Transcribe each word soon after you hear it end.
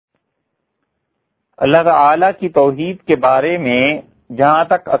اللہ تعالی کی توحید کے بارے میں جہاں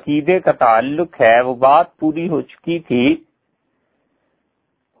تک عقیدے کا تعلق ہے وہ بات پوری ہو چکی تھی،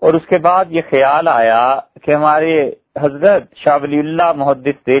 اور اس کے بعد یہ خیال آیا کہ ہمارے حضرت شاہ ولی اللہ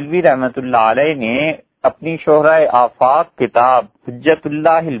محدث دہلوی رحمۃ اللہ علیہ نے اپنی شہرہ آفاق کتاب حجت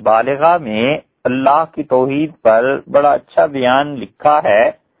اللہ البالغہ میں اللہ کی توحید پر بڑا اچھا بیان لکھا ہے،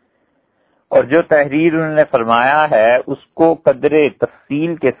 اور جو تحریر انہوں نے فرمایا ہے اس کو قدر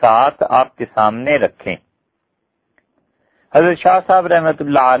تفصیل کے ساتھ آپ کے سامنے رکھیں۔ حضرت شاہ صاحب رحمۃ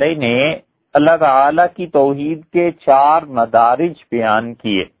اللہ علیہ نے اللہ تعالی کی توحید کے 4 مدارج بیان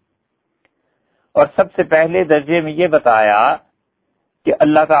کیے، اور سب سے پہلے درجے میں یہ بتایا کہ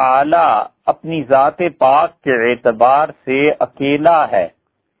اللہ تعالی اپنی ذات پاک کے اعتبار سے اکیلا ہے،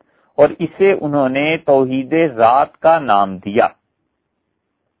 اور اسے انہوں نے توحید ذات کا نام دیا،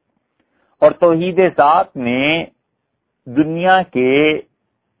 اور توحید ذات میں دنیا کے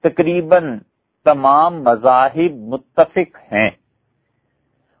تقریباً تمام مذاہب متفق ہیں،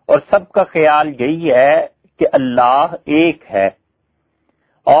 اور سب کا خیال یہی ہے کہ اللہ ایک ہے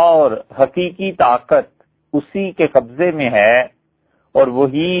اور حقیقی طاقت اسی کے قبضے میں ہے، اور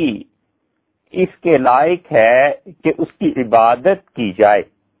وہی اس کے لائق ہے کہ اس کی عبادت کی جائے۔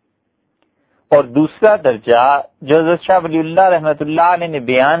 اور دوسرا درجہ جو حضرت شاہ ولی اللہ رحمۃ اللہ علیہ نے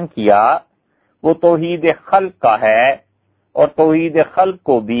بیان کیا وہ توحید خلق کا ہے، اور توحید خلق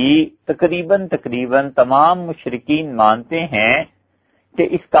کو بھی تقریباً تمام مشرکین مانتے ہیں کہ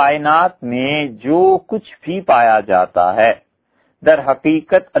اس کائنات میں جو کچھ بھی پایا جاتا ہے در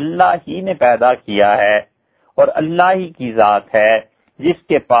حقیقت اللہ ہی نے پیدا کیا ہے، اور اللہ ہی کی ذات ہے جس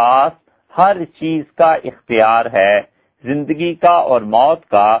کے پاس ہر چیز کا اختیار ہے، زندگی کا اور موت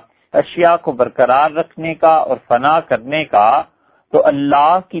کا، اشیاء کو برقرار رکھنے کا اور فنا کرنے کا۔ تو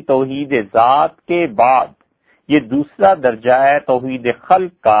اللہ کی توحید ذات کے بعد یہ دوسرا درجہ ہے توحید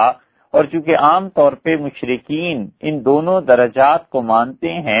خلق کا، اور چونکہ عام طور پہ مشرکین ان دونوں درجات کو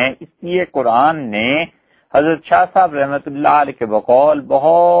مانتے ہیں، اس لیے قرآن نے حضرت شاہ صاحب رحمۃ اللہ علیہ کے بقول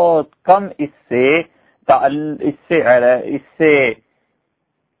بہت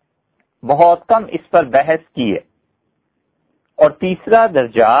کم اس پر بحث کی ہے۔ اور تیسرا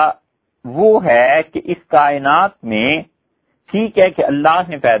درجہ وہ ہے کہ اس کائنات میں ٹھیک ہے کہ اللہ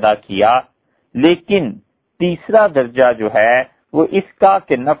نے پیدا کیا، لیکن تیسرا درجہ جو ہے وہ اس کا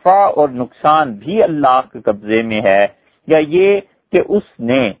کہ نفع اور نقصان بھی اللہ کے قبضے میں ہے، یا یہ کہ اس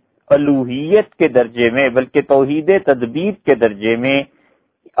نے الوہیت کے درجے میں بلکہ توحید تدبیر کے درجے میں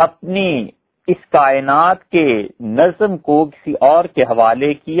اپنی اس کائنات کے نظم کو کسی اور کے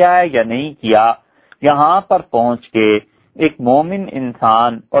حوالے کیا ہے یا نہیں کیا۔ یہاں پر پہنچ کے ایک مومن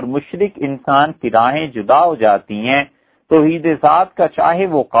انسان اور مشرک انسان کی راہیں جدا ہو جاتی ہیں۔ توحید ذات کا چاہے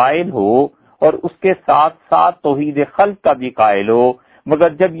وہ قائل ہو اور اس کے ساتھ ساتھ توحید خلق کا بھی قائل ہو، مگر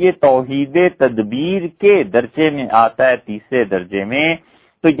جب یہ توحید تدبیر کے درجے میں آتا ہے، تیسرے درجے میں،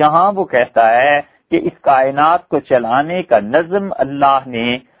 تو یہاں وہ کہتا ہے کہ اس کائنات کو چلانے کا نظم اللہ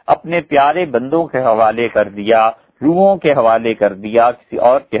نے اپنے پیارے بندوں کے حوالے کر دیا، روحوں کے حوالے کر دیا، کسی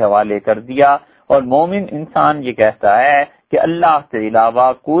اور کے حوالے کر دیا، اور مومن انسان یہ کہتا ہے کہ اللہ کے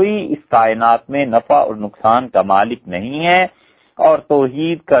علاوہ کوئی اس کائنات میں نفع اور نقصان کا مالک نہیں ہے۔ اور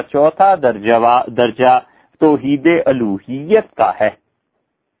توحید کا چوتھا درجہ توحید الوہیت کا ہے،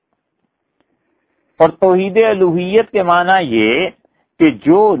 اور توحید الوہیت کے معنی یہ کہ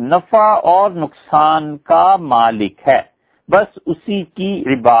جو نفع اور نقصان کا مالک ہے بس اسی کی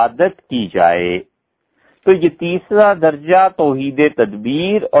عبادت کی جائے۔ تو یہ تیسرا درجہ توحید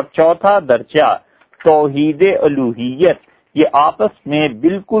تدبیر اور چوتھا درجہ توحید الوہیت یہ آپس میں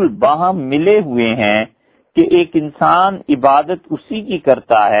بالکل باہم ملے ہوئے ہیں کہ ایک انسان عبادت اسی کی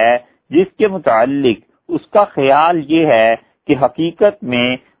کرتا ہے جس کے متعلق اس کا خیال یہ ہے کہ حقیقت میں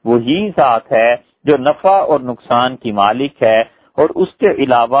وہی ذات ہے جو نفع اور نقصان کی مالک ہے، اور اس کے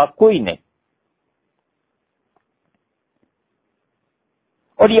علاوہ کوئی نہیں۔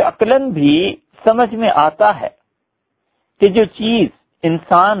 اور یہ عقلاً بھی سمجھ میں آتا ہے کہ جو چیز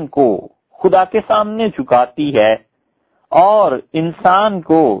انسان کو خدا کے سامنے جھکاتی ہے اور انسان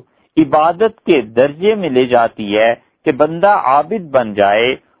کو عبادت کے درجے میں لے جاتی ہے کہ بندہ عابد بن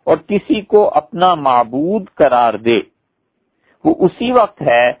جائے اور کسی کو اپنا معبود قرار دے، وہ اسی وقت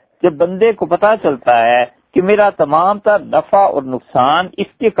ہے جب بندے کو پتہ چلتا ہے کہ میرا تمام تر نفع اور نقصان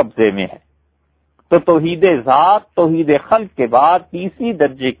اس کے قبضے میں ہے۔ تو توحید ذات، توحید خلق کے بعد تیسری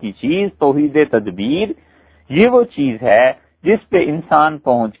درجے کی چیز توحید تدبیر، یہ وہ چیز ہے جس پہ انسان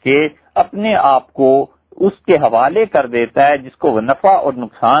پہنچ کے اپنے آپ کو اس کے حوالے کر دیتا ہے، جس کو وہ نفع اور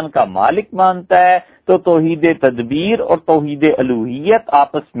نقصان کا مالک مانتا ہے۔ تو توحید تدبیر اور توحید الوہیت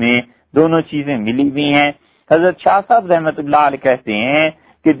آپس میں دونوں چیزیں ملی ہوئی ہیں۔ حضرت شاہ صاحب رحمۃ اللہ علیہ کہتے ہیں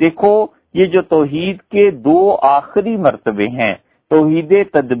کہ دیکھو یہ جو توحید کے دو آخری مرتبے ہیں، توحید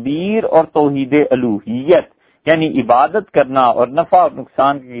تدبیر اور توحید الوہیت، یعنی عبادت کرنا اور نفع اور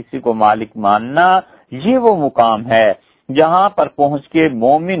نقصان کے کسی کو مالک ماننا، یہ وہ مقام ہے جہاں پر پہنچ کے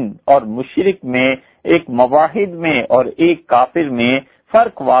مومن اور مشرک میں، ایک موحد میں اور ایک کافر میں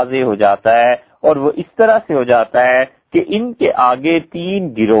فرق واضح ہو جاتا ہے، اور وہ اس طرح سے ہو جاتا ہے کہ ان کے آگے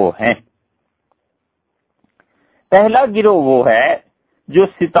تین گروہ ہیں۔ پہلا گروہ وہ ہے جو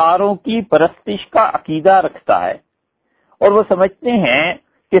ستاروں کی پرستش کا عقیدہ رکھتا ہے، اور وہ سمجھتے ہیں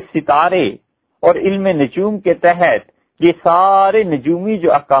کہ ستارے اور علم نجوم کے تحت یہ سارے نجومی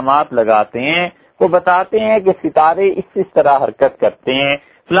جو احکامات لگاتے ہیں، وہ بتاتے ہیں کہ ستارے اس طرح حرکت کرتے ہیں،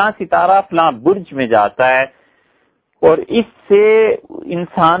 فلاں ستارہ فلاں برج میں جاتا ہے، اور اس سے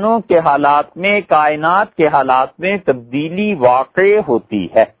انسانوں کے حالات میں، کائنات کے حالات میں تبدیلی واقع ہوتی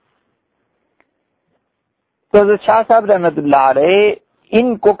ہے۔ تو حضرت شاہ صاحب رحمۃ اللہ علیہ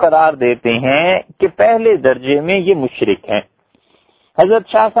ان کو قرار دیتے ہیں کہ پہلے درجے میں یہ مشرک ہیں۔ حضرت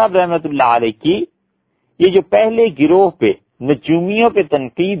شاہ صاحب رحمۃ اللہ علیہ کی یہ جو پہلے گروہ پہ نجومیوں پہ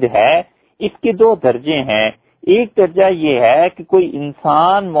تنقید ہے، اس کے دو درجے ہیں۔ ایک درجہ یہ ہے کہ کوئی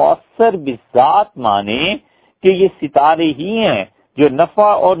انسان مؤثر بذات مانے کہ یہ ستارے ہی ہیں جو نفع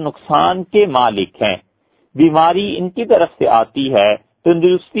اور نقصان کے مالک ہیں، بیماری ان کی طرف سے آتی ہے،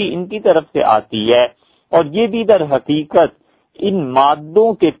 تندرستی ان کی طرف سے آتی ہے، اور یہ بھی در حقیقت ان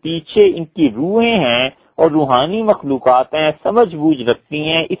مادوں کے پیچھے ان کی روحیں ہیں اور روحانی مخلوقات ہیں، سمجھ بوجھ رکھتی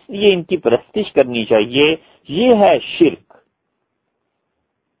ہیں، اس لیے ان کی پرستش کرنی چاہیے۔ یہ ہے شرک۔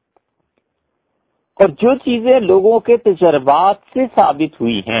 اور جو چیزیں لوگوں کے تجربات سے ثابت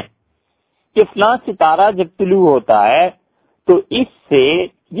ہوئی ہیں کہ فلاں ستارہ جب طلوع ہوتا ہے تو اس سے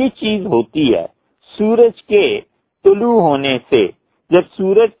یہ چیز ہوتی ہے، سورج کے طلوع ہونے سے جب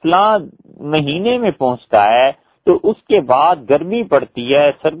سورج فلاں مہینے میں پہنچتا ہے تو اس کے بعد گرمی پڑتی ہے،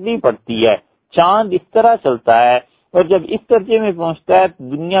 سردی پڑتی ہے، چاند اس طرح چلتا ہے، اور جب اس درجے میں پہنچتا ہے تو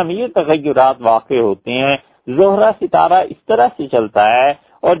دنیا میں یہ تغیرات واقع ہوتے ہیں، زہرہ ستارہ اس طرح سے چلتا ہے،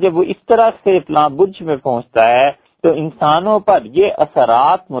 اور جب وہ اس طرح سے فلاں برج میں پہنچتا ہے تو انسانوں پر یہ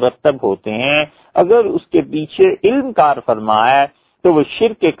اثرات مرتب ہوتے ہیں۔ اگر اس کے پیچھے علم کار فرما ہے تو وہ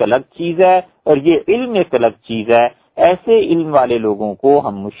شرک ایک الگ چیز ہے اور یہ علم ایک الگ چیز ہے۔ ایسے علم والے لوگوں کو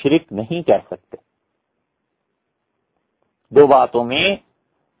ہم مشرک نہیں کہہ سکتے۔ دو باتوں میں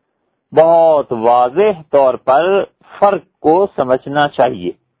بہت واضح طور پر فرق کو سمجھنا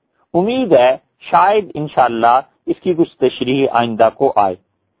چاہیے۔ امید ہے شاید انشاءاللہ اس کی کچھ تشریح آئندہ کو آئے۔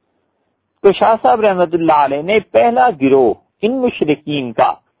 تو شاہ صاحب رحمت اللہ علیہ نے پہلا گروہ ان مشرکین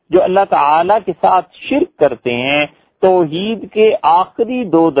کا جو اللہ تعالی کے ساتھ شرک کرتے ہیں، توحید کے آخری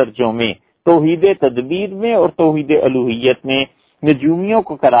دو درجوں میں، توحید تدبیر میں اور توحید الوہیت میں، نجومیوں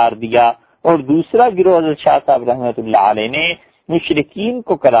کو قرار دیا، اور دوسرا گروہ حضرت شاہ صاحب رحمت اللہ علیہ نے مشرکین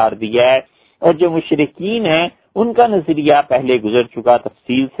کو قرار دیا ہے۔ اور جو مشرکین ہیں ان کا نظریہ پہلے گزر چکا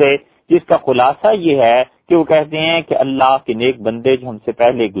تفصیل سے، جس کا خلاصہ یہ ہے کہ وہ کہتے ہیں کہ اللہ کے نیک بندے جو ہم سے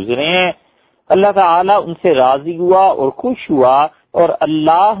پہلے گزرے ہیں، اللہ تعالیٰ ان سے راضی ہوا اور خوش ہوا، اور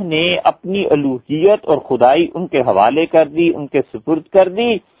اللہ نے اپنی الوہیت اور خدائی ان کے حوالے کر دی، ان کے سپرد کر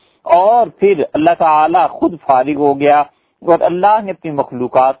دی، اور پھر اللہ تعالیٰ خود فارغ ہو گیا اور اللہ نے اپنی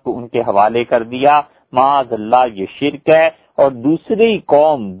مخلوقات کو ان کے حوالے کر دیا۔ معاذ اللہ یہ شرک ہے، اور دوسری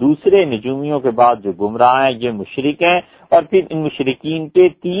قوم، دوسرے نجومیوں کے بعد جو گمراہ ہیں یہ مشرک ہیں۔ اور پھر ان مشرکین کے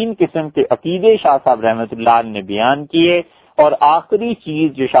تین قسم کے عقیدے شاہ صاحب رحمت اللہ علیہ نے بیان کیے، اور آخری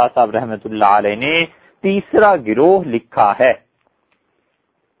چیز جو شاہ صاحب رحمت اللہ علیہ نے تیسرا گروہ لکھا ہے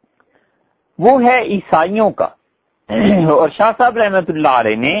وہ ہے عیسائیوں کا۔ اور شاہ صاحب رحمت اللہ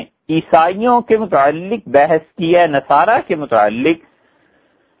علیہ نے عیسائیوں کے متعلق بحث کی ہے، نصارہ کے متعلق،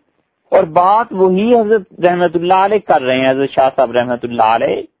 اور بات وہی حضرت رحمت اللہ علیہ کر رہے ہیں، حضرت شاہ صاحب رحمت اللہ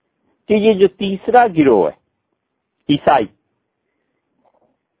علیہ، کہ یہ جو تیسرا گروہ ہے عیسائی،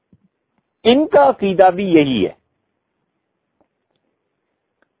 ان کا عقیدہ بھی یہی ہے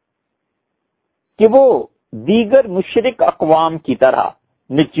کہ وہ دیگر مشرک اقوام کی طرح،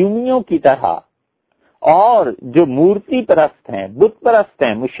 نجومیوں کی طرح، اور جو مورتی پرست ہیں، بت پرست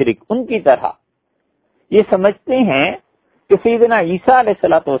ہیں مشرک، ان کی طرح یہ سمجھتے ہیں کہ سیدنا عیسیٰ علیہ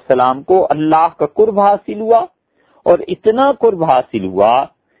السلام کو اللہ کا قرب حاصل ہوا، اور اتنا قرب حاصل ہوا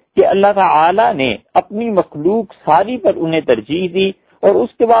کہ اللہ تعالی نے اپنی مخلوق ساری پر انہیں ترجیح دی، اور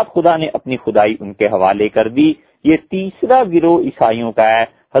اس کے بعد خدا نے اپنی خدائی ان کے حوالے کر دی۔ یہ تیسرا گروہ عیسائیوں کا ہے۔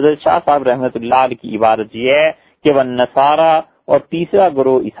 حضرت شاہ صاحب رحمت اللہ علیہ کی عبارت یہ ہے کہ والنصارى، اور تیسرا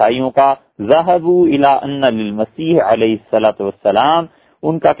گروہ عیسائیوں کا، ذهبوا الى ان للمسیح علیہ السلام،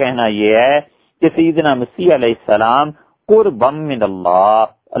 ان کا کہنا یہ ہے کہ سیدنا مسیح علیہ السلام قربا من اللہ،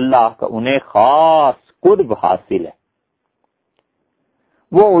 اللہ کا انہیں خاص قرب حاصل ہے۔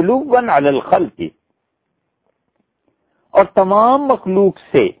 وہ علواً علی الخلق، اور تمام مخلوق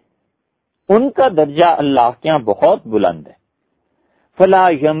سے ان کا درجہ اللہ کے یہاں بہت بلند ہے. فلا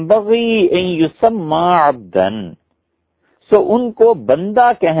ينبغي ان يسمى عبدا، سو ان کو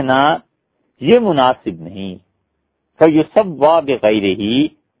بندہ کہنا یہ مناسب نہیں. فیسوى بغیرہ،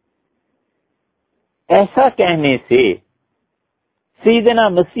 ایسا کہنے سے سیدنا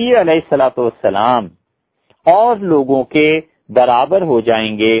مسیح علیہ الصلوۃ والسلام اور لوگوں کے برابر ہو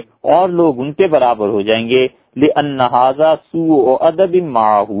جائیں گے اور لوگ ان کے برابر ہو جائیں گے. لأن هذا سوء ادب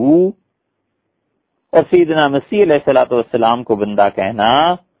معه، اور سیدنا مسیح علیہ الصلوۃ والسلام کو بندہ کہنا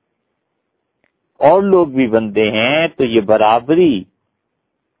اور لوگ بھی بندے ہیں تو یہ برابری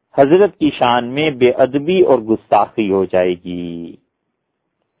حضرت کی شان میں بے ادبی اور گستاخی ہو جائے گی.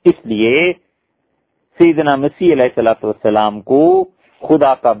 اس لیے سیدنا مسیح علیہ الصلوۃ والسلام کو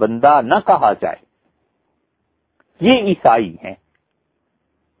خدا کا بندہ نہ کہا جائے. یہ عیسائی ہیں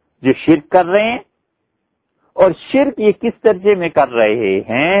جو شرک کر رہے ہیں، اور شرک یہ کس درجے میں کر رہے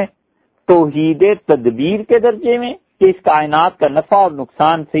ہیں؟ توحید تدبیر کے درجے میں، کہ اس کائنات کا نفع اور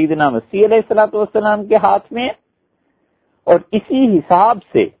نقصان سیدنا مسیح علیہ الصلوۃ والسلام کے ہاتھ میں، اور اسی حساب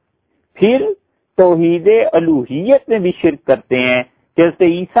سے پھر توحید الوہیت میں بھی شرک کرتے ہیں. جیسے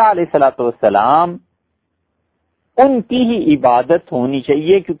عیسیٰ علیہ الصلوۃ والسلام ان کی ہی عبادت ہونی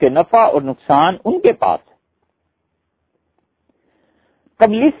چاہیے کیونکہ نفع اور نقصان ان کے پاس ہے.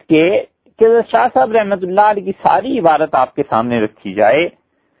 قبل اس کے کہ شاہ صاحب رحمت اللہ علیہ کی ساری عبارت آپ کے سامنے رکھی جائے،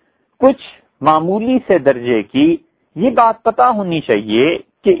 کچھ معمولی سے درجے کی یہ بات پتہ ہونی چاہیے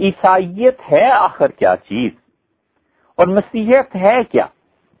کہ عیسائیت ہے آخر کیا چیز اور مسیحیت ہے کیا.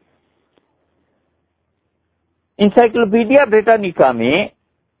 انسائکلوپیڈیا بریٹانیکا میں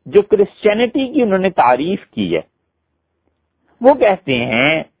جو کرسچینٹی کی انہوں نے تعریف کی ہے، وہ کہتے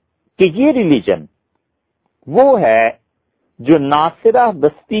ہیں کہ یہ ریلیجن وہ ہے جو ناصرہ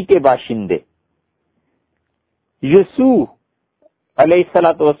بستی کے باشندے یسوع علیہ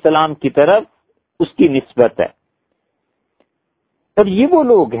الصلوۃ والسلام کی طرف اس کی نسبت ہے. اور یہ وہ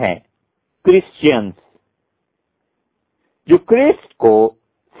لوگ ہیں کرسچینز جو کرسٹ کو،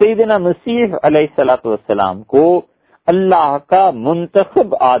 سیدنا مسیح علیہ الصلوۃ والسلام کو اللہ کا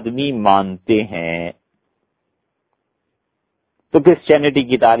منتخب آدمی مانتے ہیں. تو کرسچینٹی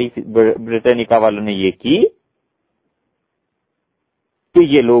کی تعریف بریٹانیکا والوں نے یہ کی کہ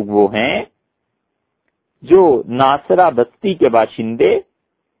یہ لوگ وہ ہیں جو ناصرہ بستی کے باشندے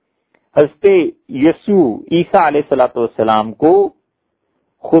حضرت یسوع عیسیٰ علیہ الصلوۃ والسلام کو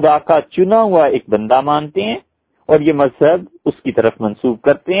خدا کا چنا ہوا ایک بندہ مانتے ہیں اور یہ مذہب اس کی طرف منسوب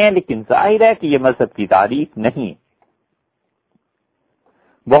کرتے ہیں، لیکن ظاہر ہے کہ یہ مذہب کی تعریف نہیں.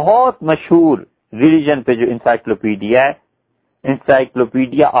 بہت مشہور ریلیجن پہ جو انسائکلوپیڈیا ہے،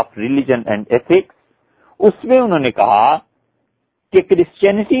 encyclopedia of religion and ethics, اس میں انہوں نے کہا کہ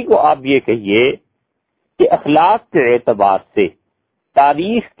کرسچینٹی کو آپ یہ کہیے کہ اخلاق کے اعتبار سے،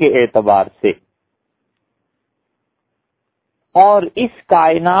 تاریخ کے اعتبار سے اور اس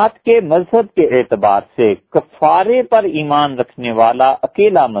کائنات کے مذہب کے اعتبار سے کفارے پر ایمان رکھنے والا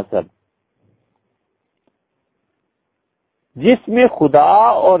اکیلا مذہب جس میں خدا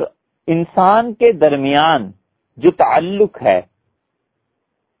اور انسان کے درمیان جو تعلق ہے،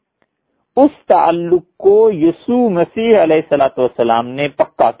 اس تعلق کو یسوع مسیح علیہ الصلوۃ والسلام نے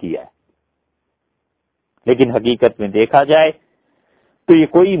پکا کیا ہے. لیکن حقیقت میں دیکھا جائے تو یہ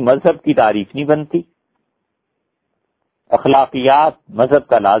کوئی مذہب کی تعریف نہیں بنتی. اخلاقیات مذہب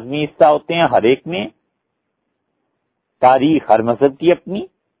کا لازمی حصہ ہوتے ہیں ہر ایک میں، تاریخ ہر مذہب کی اپنی.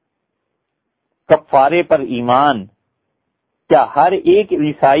 کفارے پر ایمان، کیا ہر ایک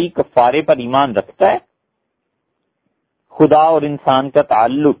عیسائی کفارے پر ایمان رکھتا ہے؟ خدا اور انسان کا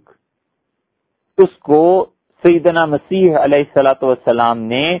تعلق، اس کو سیدنا مسیح علیہ الصلوۃ والسلام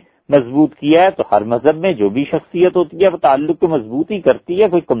نے مضبوط کیا ہے. تو ہر مذہب میں جو بھی شخصیت ہوتی ہے وہ تعلق کو مضبوط ہی کرتی ہے،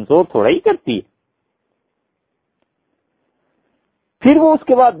 کوئی کمزور تھوڑا ہی کرتی ہے. پھر وہ اس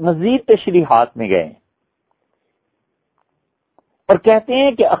کے بعد مزید تشریحات میں گئے اور کہتے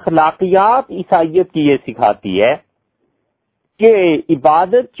ہیں کہ اخلاقیات عیسائیت کی یہ سکھاتی ہے کہ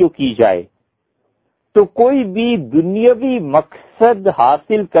عبادت جو کی جائے تو کوئی بھی دنیاوی مقصد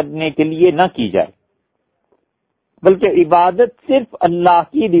حاصل کرنے کے لیے نہ کی جائے، بلکہ عبادت صرف اللہ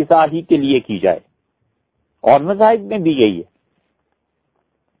کی رضا ہی کے لیے کی جائے. اور مذاہب میں بھی یہی ہے.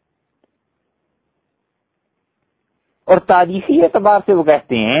 اور تاریخی اعتبار سے وہ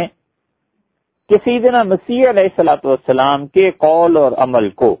کہتے ہیں کہ سیدنا مسیح علیہ الصلوۃ والسلام کے قول اور عمل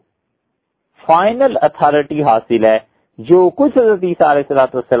کو فائنل اتھارٹی حاصل ہے. جو کچھ حضرت عیسیٰ علیہ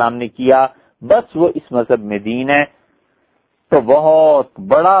الصلوۃ والسلام نے کیا بس وہ اس مذہب میں دین ہے. تو بہت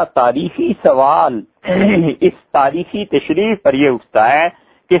بڑا تاریخی سوال اس تاریخی تشریح پر یہ اٹھتا ہے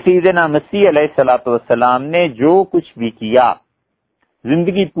کہ سیدنا مسیح علیہ الصلوۃ والسلام نے جو کچھ بھی کیا،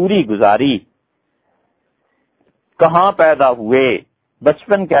 زندگی پوری گزاری، کہاں پیدا ہوئے،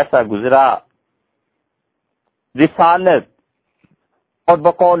 بچپن کیسا گزرا، رسالت اور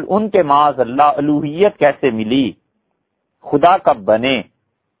بقول ان کے معاذ اللہ الوہیت کیسے ملی، خدا کب بنے،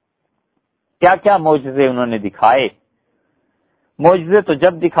 کیا کیا معجزے انہوں نے دکھائے۔ معجزے تو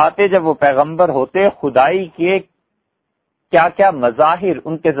جب دکھاتے جب وہ پیغمبر ہوتے، خدائی کے کیا کیا مظاہر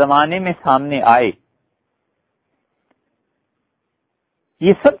ان کے زمانے میں سامنے آئے۔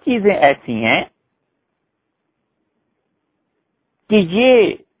 یہ سب چیزیں ایسی ہیں کہ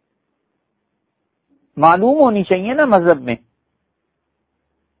یہ معلوم ہونی چاہیے نا مذہب میں،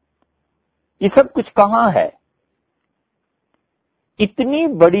 یہ سب کچھ کہاں ہے؟ اتنی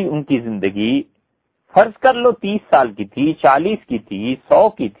بڑی ان کی زندگی، فرض کر لو 30 سال کی تھی، 40 کی تھی، 100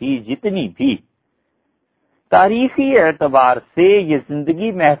 کی تھی، جتنی بھی، تاریخی اعتبار سے یہ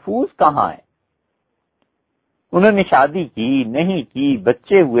زندگی محفوظ کہاں ہے؟ انہوں نے شادی کی نہیں کی،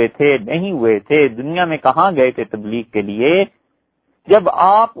 بچے ہوئے تھے نہیں ہوئے تھے، دنیا میں کہاں گئے تھے تبلیغ کے لیے؟ جب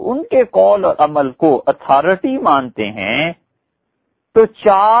آپ ان کے قول اور عمل کو اتھارٹی مانتے ہیں تو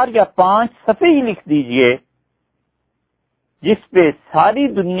 4 یا 5 صفحے ہی لکھ دیجئے جس پہ ساری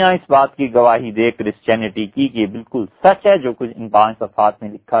دنیا اس بات کی گواہی دے کرسچینٹی کی کہ بالکل سچ ہے جو کچھ ان 5 صفحات میں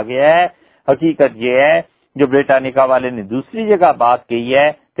لکھا گیا ہے۔ حقیقت یہ ہے جو بریٹانیکا والے نے دوسری جگہ بات کہی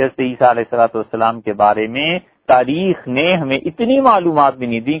ہے کہ حضرت عیسیٰ علیہ السلام کے بارے میں تاریخ نے ہمیں اتنی معلومات بھی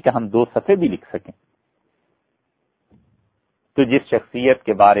نہیں دی کہ ہم 2 صفحے بھی لکھ سکیں۔ تو جس شخصیت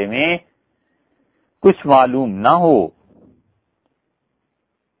کے بارے میں کچھ معلوم نہ ہو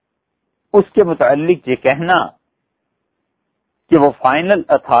اس کے متعلق یہ کہنا کہ وہ فائنل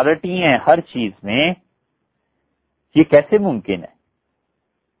اتھارٹی ہیں ہر چیز میں، یہ کیسے ممکن ہے؟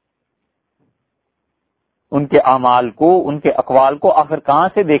 ان کے اعمال کو، ان کے اقوال کو آخر کہاں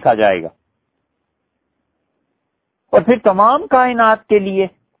سے دیکھا جائے گا؟ اور پھر تمام کائنات کے لیے،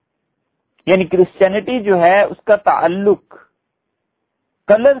 یعنی کرسچینٹی جو ہے اس کا تعلق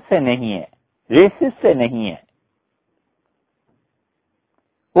کلر سے نہیں ہے، ریسز سے نہیں ہے،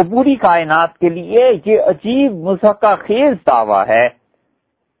 وہ پوری کائنات کے لیے یہ عجیب مضحکہ خیز دعویٰ ہے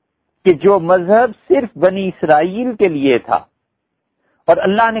کہ جو مذہب صرف بنی اسرائیل کے لیے تھا، اور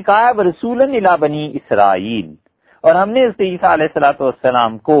اللہ نے کہا ہے رسولاً الی بنی اسرائیل، اور ہم نے حضرت عیسیٰ علیہ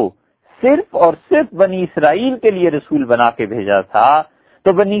السلام کو صرف اور صرف بنی اسرائیل کے لیے رسول بنا کے بھیجا تھا،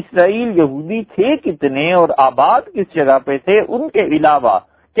 تو بنی اسرائیل یہودی تھے کتنے اور آباد کس جگہ پہ تھے؟ ان کے علاوہ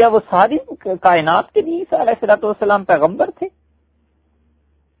کیا وہ ساری کائنات کے لیے عیسیٰ علیہ السلام پیغمبر تھے؟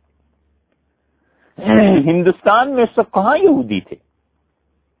 ہندوستان میں اس وقت کہاں یہودی تھے؟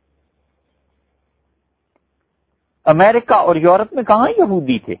 امریکہ اور یورپ میں کہاں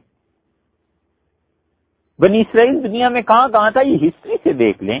یہودی تھے؟ بنی اسرائیل دنیا میں کہاں کہاں تھا؟ یہ ہسٹری سے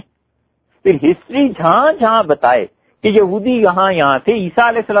دیکھ لیں، پھر ہسٹری جہاں جہاں بتائے کہ یہودی یہاں یہاں تھے، عیسیٰ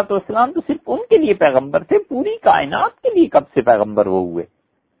علیہ السلام تو صرف ان کے لیے پیغمبر تھے، پوری کائنات کے لیے کب سے پیغمبر وہ ہوئے؟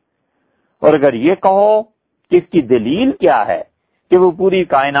 اور اگر یہ کہو کہ اس کی دلیل کیا ہے کہ وہ پوری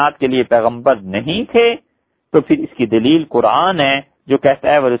کائنات کے لیے پیغمبر نہیں تھے، تو پھر اس کی دلیل قرآن ہے جو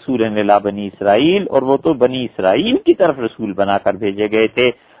کہتا ہے وہ رسول الی بنی اسرائیل، اور وہ تو بنی اسرائیل کی طرف رسول بنا کر بھیجے گئے تھے۔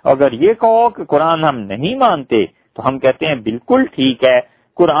 اگر یہ کہو کہ قرآن ہم نہیں مانتے تو ہم کہتے ہیں بالکل ٹھیک ہے،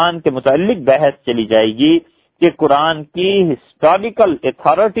 قرآن کے متعلق بحث چلی جائے گی کہ قرآن کی ہسٹوریکل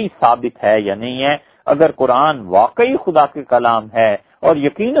اتھارٹی ثابت ہے یا نہیں ہے۔ اگر قرآن واقعی خدا کے کلام ہے اور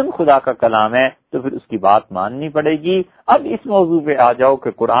یقیناً خدا کا کلام ہے تو پھر اس کی بات ماننی پڑے گی۔ اب اس موضوع پہ آ جاؤ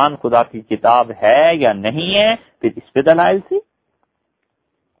کہ قرآن خدا کی کتاب ہے یا نہیں ہے، پھر اس پہ دلائل سے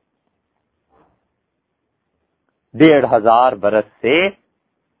 1500 برس سے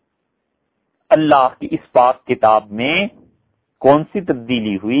اللہ کی اس پاک کتاب میں کون سی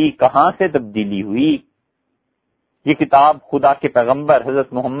تبدیلی ہوئی، کہاں سے تبدیلی ہوئی؟ یہ کتاب خدا کے پیغمبر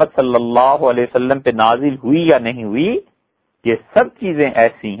حضرت محمد صلی اللہ علیہ وسلم پہ نازل ہوئی یا نہیں ہوئی؟ یہ سب چیزیں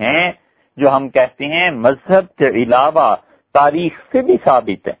ایسی ہیں جو ہم کہتے ہیں مذہب کے علاوہ تاریخ سے بھی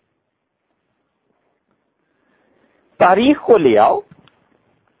ثابت ہے۔ تاریخ کو لے آؤ،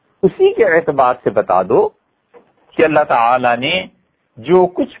 اسی کے اعتبار سے بتا دو کہ اللہ تعالی نے جو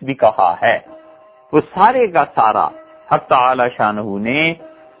کچھ بھی کہا ہے وہ سارے کا سارا حق تعالی شانہ نے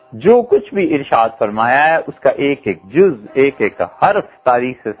جو کچھ بھی ارشاد فرمایا ہے اس کا ایک ایک جز، ایک ایک حرف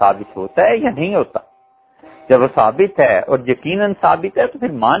تاریخ سے ثابت ہوتا ہے یا نہیں ہوتا؟ جب وہ ثابت ہے اور یقیناً ثابت ہے تو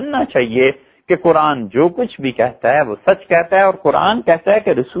پھر ماننا چاہیے کہ قرآن جو کچھ بھی کہتا ہے وہ سچ کہتا ہے، اور قرآن کہتا ہے کہ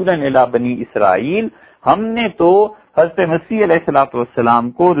رسول الی بنی اسرائیل، ہم نے تو حضرت مسیح علیہ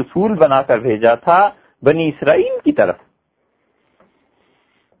السلام کو رسول بنا کر بھیجا تھا بنی اسرائیل کی طرف۔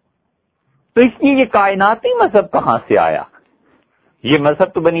 تو اس لیے یہ کائناتی مذہب کہاں سے آیا؟ یہ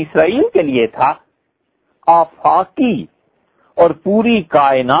مذہب تو بنی اسرائیل کے لیے تھا، آفاقی اور پوری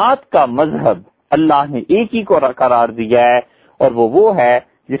کائنات کا مذہب اللہ نے ایک ہی کو قرار دیا ہے، اور وہ ہے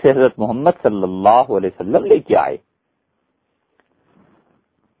جسے حضرت محمد صلی اللہ علیہ وسلم لے کے آئے۔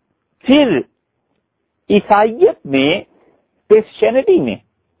 پھر عیسائیت میں، کرسچینٹی میں،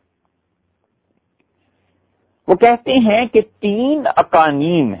 وہ کہتے ہیں کہ 3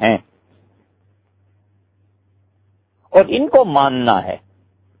 اقانیم ہیں اور ان کو ماننا ہے۔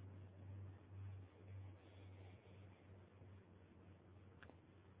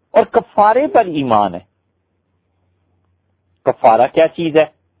 اور کفارے پر ایمان ہے۔ کفارہ کیا چیز ہے؟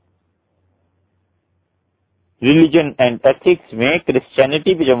 ریلیجن اینڈ ایتھکس میں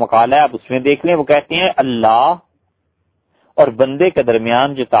کرسچینٹی پہ جو مقالہ ہے آپ اس میں دیکھ لیں، وہ کہتے ہیں اللہ اور بندے کے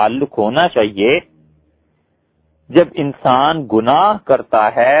درمیان جو تعلق ہونا چاہیے، جب انسان گناہ کرتا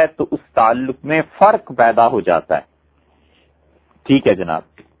ہے تو اس تعلق میں فرق پیدا ہو جاتا ہے۔ ٹھیک ہے جناب،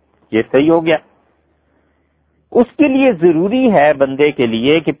 یہ صحیح ہو گیا۔ اس کے لیے ضروری ہے بندے کے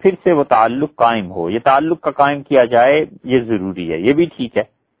لیے کہ پھر سے وہ تعلق قائم ہو، یہ تعلق کا قائم کیا جائے، یہ ضروری ہے، یہ بھی ٹھیک ہے۔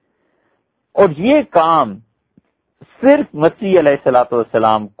 اور یہ کام صرف مسیح علیہ الصلوۃ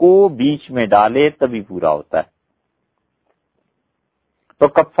والسلام کو بیچ میں ڈالے تبھی پورا ہوتا ہے۔ تو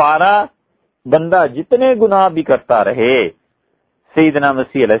کفارہ بندہ جتنے گناہ بھی کرتا رہے، سیدنا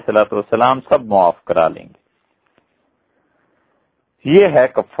مسیح علیہ الصلوۃ والسلام سب معاف کرا لیں گے۔ یہ ہے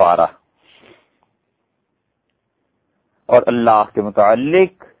کفارہ۔ اور اللہ کے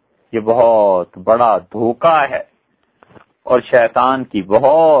متعلق یہ بہت بڑا دھوکہ ہے اور شیطان کی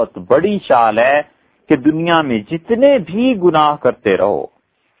بہت بڑی چال ہے کہ دنیا میں جتنے بھی گناہ کرتے رہو،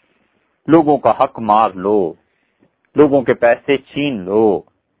 لوگوں کا حق مار لو، لوگوں کے پیسے چھین لو،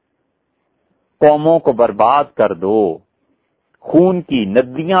 قوموں کو برباد کر دو، خون کی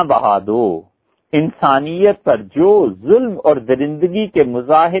ندیاں بہا دو، انسانیت پر جو ظلم اور درندگی کے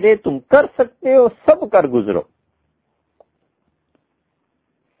مظاہرے تم کر سکتے ہو سب کر گزرو،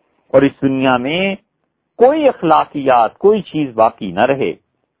 اور اس دنیا میں کوئی اخلاقیات، کوئی چیز باقی نہ رہے۔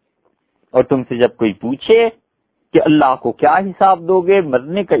 اور تم سے جب کوئی پوچھے کہ اللہ کو کیا حساب دو گے،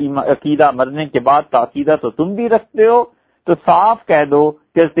 مرنے کا عقیدہ، مرنے کے بعد کا عقیدہ تو تم بھی رکھتے ہو، تو صاف کہہ دو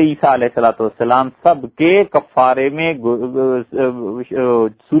کہ حضرت عیسیٰ علیہ الصلوۃ والسلام سب کے کفارے میں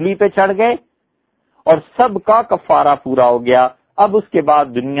سولی پہ چڑھ گئے اور سب کا کفارہ پورا ہو گیا۔ اب اس کے بعد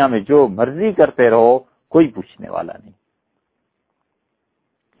دنیا میں جو مرضی کرتے رہو، کوئی پوچھنے والا نہیں۔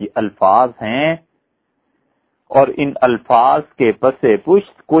 یہ الفاظ ہیں اور ان الفاظ کے پس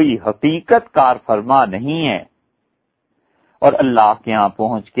پشت کوئی حقیقت کار فرما نہیں ہے، اور اللہ کے ہاں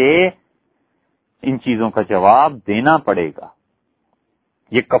پہنچ کے ان چیزوں کا جواب دینا پڑے گا۔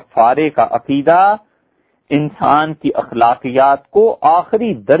 یہ کفارے کا عقیدہ انسان کی اخلاقیات کو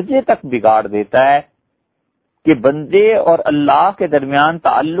آخری درجے تک بگاڑ دیتا ہے کہ بندے اور اللہ کے درمیان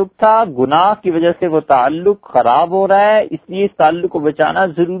تعلق تھا، گناہ کی وجہ سے وہ تعلق خراب ہو رہا ہے، اس لیے اس تعلق کو بچانا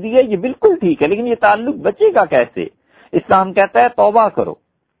ضروری ہے۔ یہ بالکل ٹھیک ہے، لیکن یہ تعلق بچے گا کیسے؟ اسلام کہتا ہے توبہ کرو،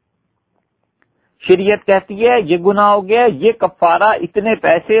 شریعت کہتی ہے یہ گناہ ہو گیا، یہ کفارہ اتنے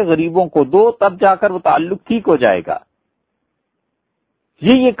پیسے غریبوں کو دو، تب جا کر وہ تعلق ٹھیک ہو جائے گا،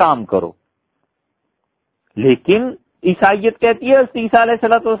 یہ کام کرو۔ لیکن عیسائیت کہتی ہے عیسیٰ علیہ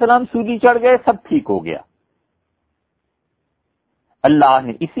الصلوۃ والسلام سولی چڑھ گئے، سب ٹھیک ہو گیا۔ اللہ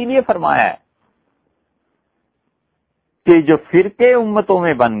نے اسی لیے فرمایا ہے کہ جو فرقے امتوں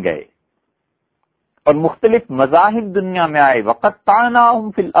میں بن گئے اور مختلف مذاہب دنیا میں آئے،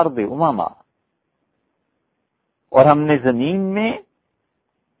 وَقَطَّعْنَاهُمْ فِي الْأَرْضِ أُمَمًا، اور ہم نے زمین میں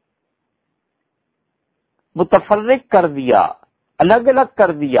متفرق کر دیا، الگ الگ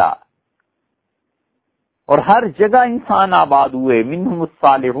کر دیا، اور ہر جگہ انسان آباد ہوئے۔ منہم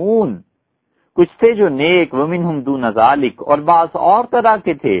الصالحون، کچھ تھے جو نیک، ومنہم دون ذالک، اور بعض اور طرح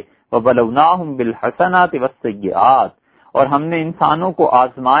کے تھے، وبلوناہم بالحسنات والسیئات، اور ہم نے انسانوں کو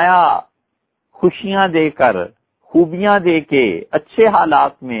آزمایا خوشیاں دے کر، خوبیاں دے کے اچھے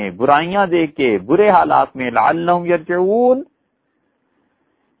حالات میں، برائیاں دے کے برے حالات میں، لعلہم یرجعون،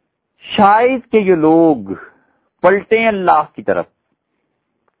 شاید کہ یہ لوگ پلٹیں اللہ کی طرف۔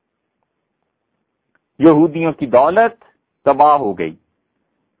 یہودیوں کی دولت تباہ ہو گئی،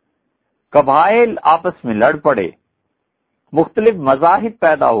 قبائل آپس میں لڑ پڑے، مختلف مذاہب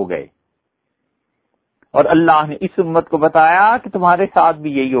پیدا ہو گئے، اور اللہ نے اس امت کو بتایا کہ تمہارے ساتھ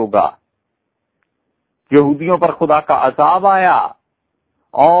بھی یہی ہوگا۔ یہودیوں پر خدا کا عذاب آیا،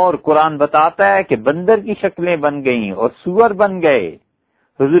 اور قرآن بتاتا ہے کہ بندر کی شکلیں بن گئیں اور سور بن گئے۔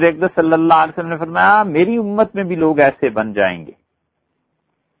 حضور اقدس صلی اللہ علیہ وسلم نے فرمایا میری امت میں بھی لوگ ایسے بن جائیں گے۔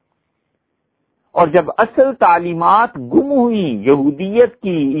 اور جب اصل تعلیمات گم ہوئی یہودیت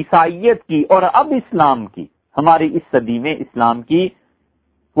کی، عیسائیت کی اور اب اسلام کی، ہماری اس صدی میں اسلام کی،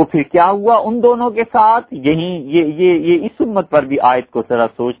 وہ پھر کیا ہوا ان دونوں کے ساتھ؟ یہ اس امت پر بھی آیت کو ذرا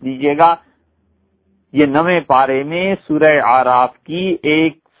سوچ لیجئے گا. یہ 9ویں پارے میں سورہ اعراف کی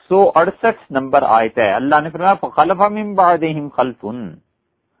 168 نمبر آیت ہے. اللہ نے فرمایا فَخَلَفَ مِن بَعْدِهِمْ خَلْفٌ،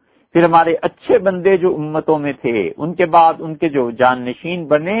 پھر ہمارے اچھے بندے جو امتوں میں تھے ان کے بعد ان کے جو جانشین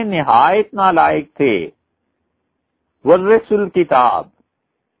بنے نہایت نالائق تھے. وَرِّثُوا الْكِتَابَ،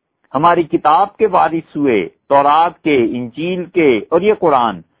 ہماری کتاب کے وارث ہوئے، تورات کے، انجیل کے اور یہ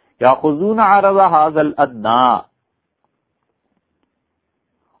قرآن. یاخذون عرض هذا الادنی،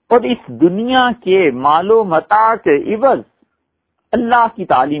 اور اس دنیا کے مال و متاع کے عوض اللہ کی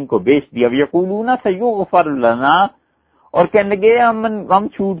تعلیم کو بیچ دیا. یقولون سیغفر لنا، اور کہنے لگے ہم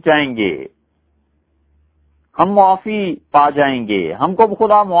چھوٹ جائیں گے، ہم معافی پا جائیں گے، ہم کو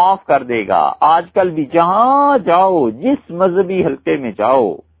خدا معاف کر دے گا. آج کل بھی جہاں جاؤ، جس مذہبی حلقے میں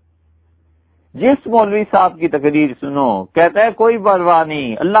جاؤ، جس مولوی صاحب کی تقریر سنو، کہتا ہے کوئی پرواہ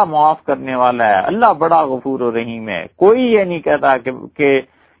نہیں، اللہ معاف کرنے والا ہے، اللہ بڑا غفور و رحیم ہے. کوئی یہ نہیں کہتا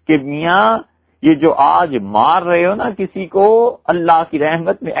کہ میاں یہ جو آج مار رہے ہو نا کسی کو، اللہ کی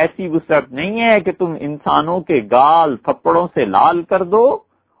رحمت میں ایسی وسعت نہیں ہے کہ تم انسانوں کے گال تھپڑوں سے لال کر دو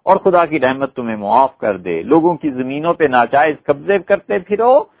اور خدا کی رحمت تمہیں معاف کر دے. لوگوں کی زمینوں پہ ناجائز قبضے کرتے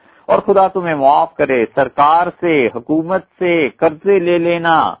پھرو اور خدا تمہیں معاف کرے. سرکار سے، حکومت سے قرضے لے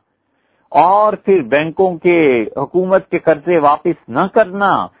لینا اور پھر بینکوں کے، حکومت کے قرضے واپس نہ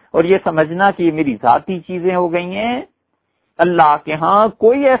کرنا اور یہ سمجھنا کہ یہ میری ذاتی چیزیں ہو گئی ہیں. اللہ کے ہاں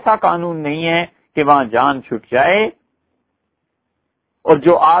کوئی ایسا قانون نہیں ہے کہ وہاں جان چھٹ جائے. اور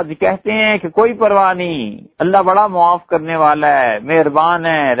جو آج کہتے ہیں کہ کوئی پرواہ نہیں، اللہ بڑا معاف کرنے والا ہے، مہربان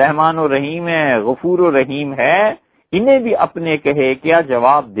ہے، رحمان و رحیم ہے، غفور و رحیم ہے، انہیں بھی اپنے کہے کیا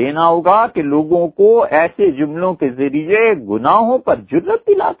جواب دینا ہوگا کہ لوگوں کو ایسے جملوں کے ذریعے گناہوں پر جرأت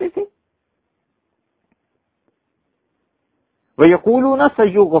دلاتے تھے. وَيَقُولُونَ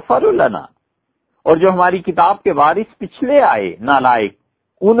سَيُغْفَرُ لَنَا، اور جو ہماری کتاب کے وارث پچھلے آئے نالائق،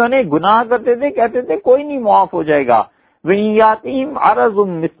 انہوں نے گناہ کرتے تھے، کہتے تھے کوئی نہیں معاف ہو جائے گا. وَإِن يَأْتِهِمْ عَرَضٌ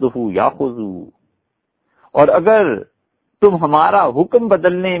مِثْلُهُ يَأْخُذُوهُ، اور اگر تم ہمارا حکم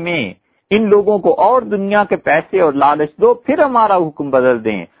بدلنے میں ان لوگوں کو اور دنیا کے پیسے اور لالچ دو پھر ہمارا حکم بدل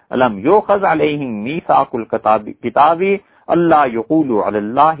دیں. أَلَمْ يُؤْخَذْ عَلَيْهِمْ مِيثَاقُ الْكِتَابِ أَلَّا يَقُولُوا عَلَى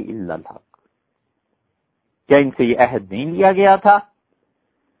اللَّهِ إِلَّا الْحَقَّ، کیا ان سے یہ عہد نہیں لیا گیا تھا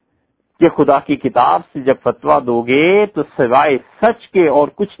کہ خدا کی کتاب سے جب فتویٰ دو گے تو سوائے سچ کے اور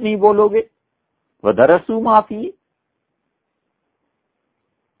کچھ نہیں بولو گے؟ وَدَرَسُوا مَا فِيهِ،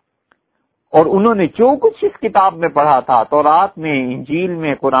 اور انہوں نے جو کچھ اس کتاب میں پڑھا تھا، تورات میں، انجیل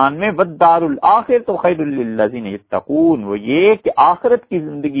میں، قرآن میں، وَالدَّارُ الْآخِرَةُ خَيْرٌ لِّلَّذِينَ يَتَّقُونَ، وہ یہ کہ آخرت کی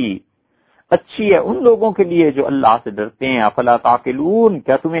زندگی اچھی ہے ان لوگوں کے لیے جو اللہ سے ڈرتے ہیں. افلا تعقلون،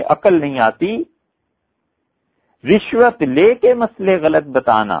 کیا تمہیں عقل نہیں آتی؟ رشوت لے کے مسئلے غلط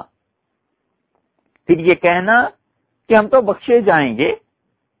بتانا، پھر یہ کہنا کہ ہم تو بخشے جائیں گے،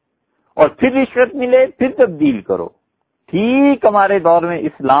 اور پھر رشوت ملے پھر تبدیل کرو. ٹھیک ہمارے دور میں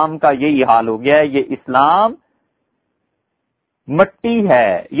اسلام کا یہی حال ہو گیا ہے. یہ اسلام مٹی ہے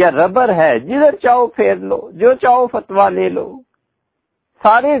یا ربر ہے، جدھر چاہو پھیر لو، جو چاہو فتویٰ لے لو.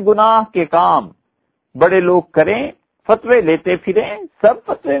 سارے گناہ کے کام بڑے لوگ کریں، فتوے لیتے پھریں، سب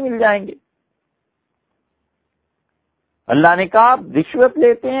فتوے مل جائیں گے. اللہ نے کہا رشوت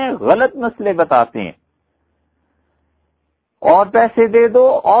لیتے ہیں، غلط مسئلے بتاتے ہیں، اور پیسے دے دو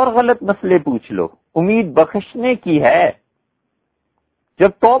اور غلط مسئلے پوچھ لو. امید بخشنے کی ہے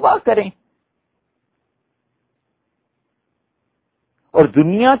جب توبہ کریں. اور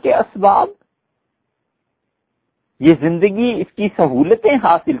دنیا کے اسباب، یہ زندگی، اس کی سہولتیں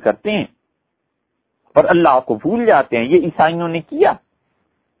حاصل کرتے ہیں اور اللہ کو بھول جاتے ہیں. یہ عیسائیوں نے کیا،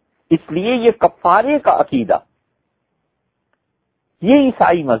 اس لیے یہ کفارے کا عقیدہ، یہ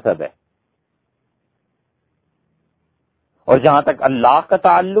عیسائی مذہب ہے. اور جہاں تک اللہ کا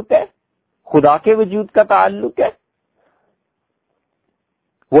تعلق ہے، خدا کے وجود کا تعلق ہے،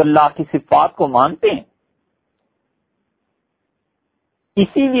 وہ اللہ کی صفات کو مانتے ہیں.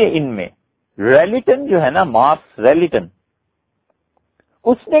 اسی لیے ان میں ریلیٹن جو ہے نا، مارکس ریلیٹن،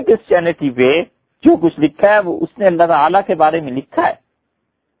 اس نے کرسچینٹی پہ جو کچھ لکھا ہے وہ اس نے اللہ تعالی کے بارے میں لکھا ہے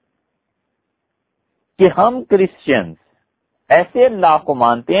کہ ہم کرسچنز ایسے اللہ کو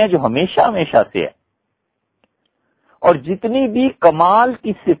مانتے ہیں جو ہمیشہ ہمیشہ سے ہے، اور جتنی بھی کمال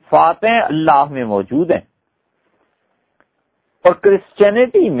کی صفاتیں اللہ میں موجود ہیں. اور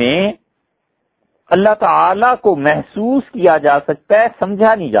کرسچینٹی میں اللہ تعالی کو محسوس کیا جا سکتا ہے،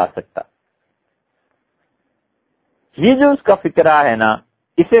 سمجھا نہیں جا سکتا. یہ جو اس کا فکرہ ہے نا،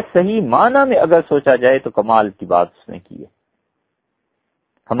 اسے صحیح معنی میں اگر سوچا جائے تو کمال کی بات اس نے کی ہے.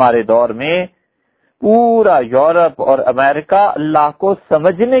 ہمارے دور میں پورا یورپ اور امریکہ اللہ کو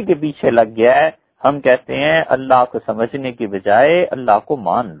سمجھنے کے پیچھے لگ گیا ہے. ہم کہتے ہیں اللہ کو سمجھنے کی بجائے اللہ کو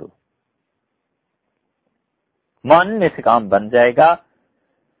مان لو. ماننے سے کام بن جائے گا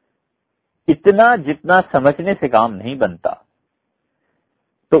اتنا جتنا سمجھنے سے کام نہیں بنتا.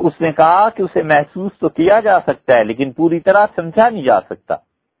 تو اس نے کہا کہ اسے محسوس تو کیا جا سکتا ہے لیکن پوری طرح سمجھا نہیں جا سکتا.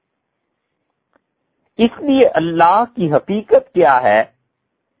 اس لیے اللہ کی حقیقت کیا ہے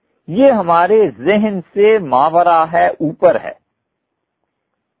یہ ہمارے ذہن سے ماورا ہے، اوپر ہے.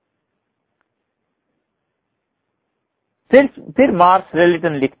 پھر مارکس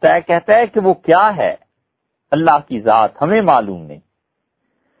ریلیٹن لکھتا ہے، کہتا ہے کہ وہ کیا ہے اللہ کی ذات ہمیں معلوم نہیں،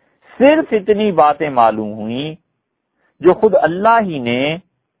 صرف اتنی باتیں معلوم ہوئیں جو خود اللہ ہی نے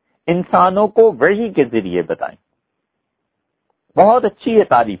انسانوں کو وحی کے ذریعے بتائیں. بہت اچھی یہ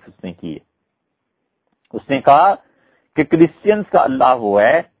تعریف اس نے کی ہے. اس نے کہا کہ کرسچنز کا اللہ وہ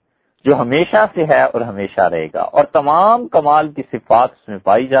ہے جو ہمیشہ سے ہے اور ہمیشہ رہے گا، اور تمام کمال کی صفات اس میں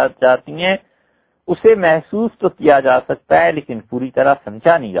پائی جاتی ہیں. اسے محسوس تو کیا جا سکتا ہے لیکن پوری طرح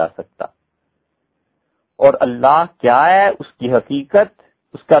سمجھا نہیں جا سکتا. اور اللہ کیا ہے، اس کی حقیقت،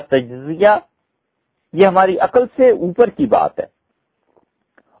 اس کا تجزیہ، یہ ہماری عقل سے اوپر کی بات ہے.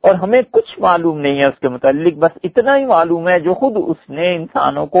 اور ہمیں کچھ معلوم نہیں ہے اس کے متعلق، بس اتنا ہی معلوم ہے جو خود اس نے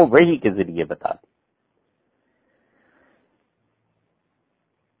انسانوں کو وحی کے ذریعے بتا دی.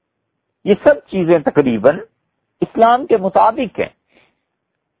 یہ سب چیزیں تقریباً اسلام کے مطابق ہیں.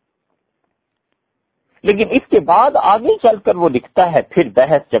 لیکن اس کے بعد آگے چل کر وہ لکھتا ہے، پھر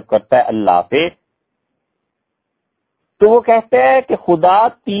بحث جب کرتا ہے اللہ پہ، تو وہ کہتا ہے کہ خدا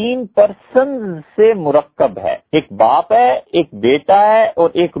 3 پرسن سے مرکب ہے. ایک باپ ہے، ایک بیٹا ہے اور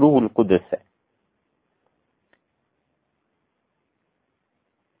ایک روح القدس ہے.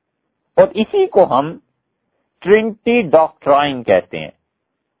 اور اسی کو ہم ٹرینٹی ڈاکٹرائن کہتے ہیں.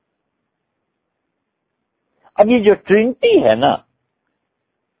 اب یہ جو ٹرینٹی ہے نا،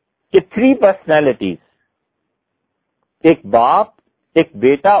 کہ 3 پرسنالٹیز، ایک باپ، ایک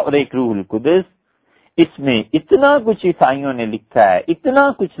بیٹا اور ایک روح القدس، اس میں اتنا کچھ عیسائیوں نے لکھا ہے، اتنا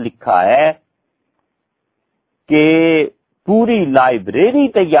کچھ لکھا ہے کہ پوری لائبریری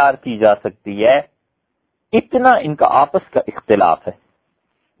تیار کی جا سکتی ہے. اتنا ان کا آپس کا اختلاف ہے.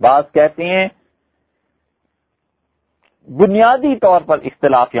 بعض کہتے ہیں بنیادی طور پر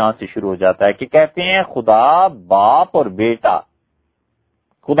اختلاف یہاں سے شروع ہو جاتا ہے کہ کہتے ہیں خدا باپ اور بیٹا،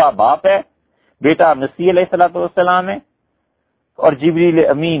 خدا باپ ہے، بیٹا مسیح علیہ الصلوۃ والسلام ہے، اور جبریل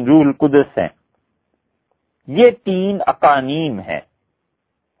امین روح القدس ہیں. یہ 3 اقانیم ہیں.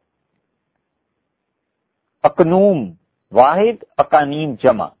 اقنوم واحد، اقانیم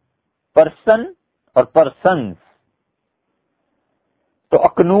جمع، پرسن اور پرسنز. تو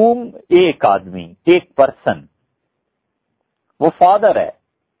اقنوم ایک آدمی، ایک پرسن، وہ فادر ہے.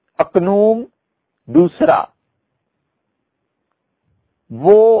 اقنوم دوسرا،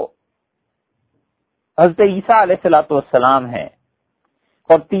 وہ حضرت عیسیٰ علیہ الصلوۃ والسلام ہے.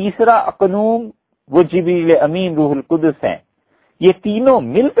 اور تیسرا اقنوم وہ جبریل امین روح القدس ہیں. یہ تینوں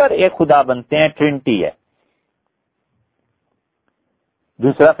مل کر ایک خدا بنتے ہیں، ٹرینٹی ہے.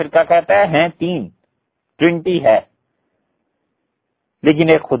 دوسرا فرقہ کہتا ہے ہیں 3، ٹرینٹی ہے لیکن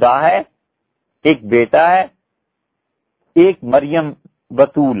ایک خدا ہے، ایک بیٹا ہے، ایک مریم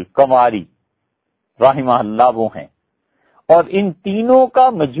بطول کنواری رحمہ اللہ وہ ہیں، اور ان تینوں کا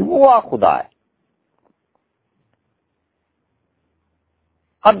مجموعہ خدا ہے.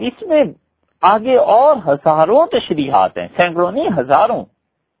 اب اس میں آگے اور ہزاروں تشریحات ہیں، سینکڑوں نہیں، ہزاروں.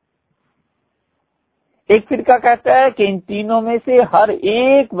 ایک فرقہ کہتا ہے کہ ان تینوں میں سے ہر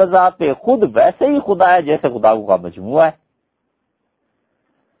ایک بذات خود ویسے ہی خدا ہے جیسے خدا کا مجموعہ ہے،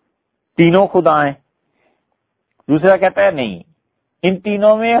 تینوں خدا ہیں. دوسرا کہتا ہے نہیں، ان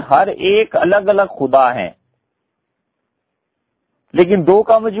تینوں میں ہر ایک الگ الگ خدا ہیں، لیکن 2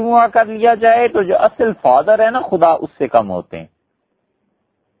 کا مجموعہ کر لیا جائے تو جو اصل فادر ہے نا خدا، اس سے کم ہوتے ہیں.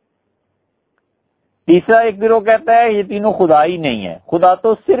 تیسرا ایک گروہ کہتا ہے یہ تینوں خدا ہی نہیں ہے، خدا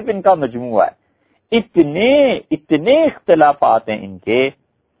تو صرف ان کا مجموعہ ہے. اتنے اختلافات ہیں ان کے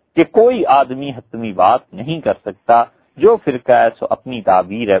کہ کوئی آدمی حتمی بات نہیں کر سکتا. جو فرقہ ہے سو اپنی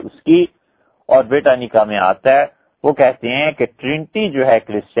تعبیر ہے اس کی. اور بریٹانیکا میں آتا ہے، وہ کہتے ہیں کہ ٹرینٹی جو ہے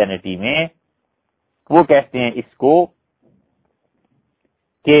کرسچینٹی میں، وہ کہتے ہیں اس کو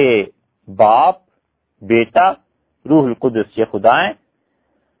کہ باپ، بیٹا، روح القدس یہ خدا ہیں،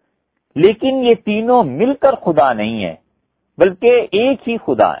 لیکن یہ تینوں مل کر خدا نہیں ہے بلکہ ایک ہی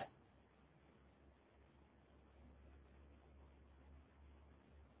خدا ہے.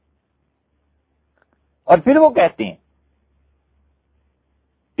 اور پھر وہ کہتے ہیں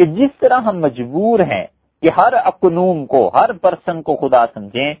کہ جس طرح ہم مجبور ہیں کہ ہر اقنوم کو، ہر پرسن کو خدا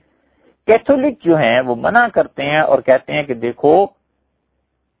سمجھیں، کیتھولک جو ہیں وہ منع کرتے ہیں اور کہتے ہیں کہ دیکھو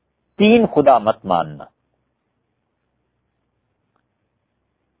 3 خدا مت ماننا.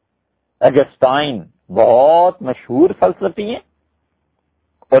 اگسٹائن بہت مشہور فلسفی ہیں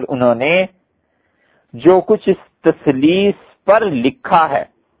اور انہوں نے جو کچھ اس تثلیث پر لکھا ہے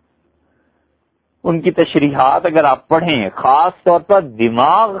ان کی تشریحات اگر آپ پڑھیں، خاص طور پر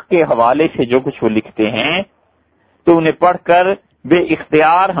دماغ کے حوالے سے جو کچھ وہ لکھتے ہیں، تو انہیں پڑھ کر بے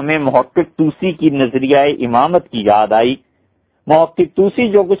اختیار ہمیں محقق طوسی کی نظریہ امامت کی یاد آئی. محقق طوسی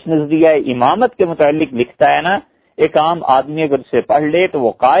جو کچھ نظریہ امامت کے متعلق لکھتا ہے نا، ایک عام آدمی اگر اسے پڑھ لے تو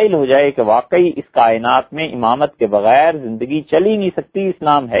وہ قائل ہو جائے کہ واقعی اس کائنات میں امامت کے بغیر زندگی چل ہی نہیں سکتی،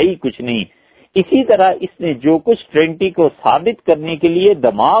 اسلام ہے ہی کچھ نہیں. اسی طرح اس نے جو کچھ ٹرینٹی کو ثابت کرنے کے لیے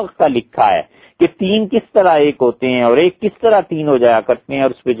دماغ کا لکھا ہے کہ 3 کس طرح ایک ہوتے ہیں اور ایک کس طرح 3 ہو جایا کرتے ہیں،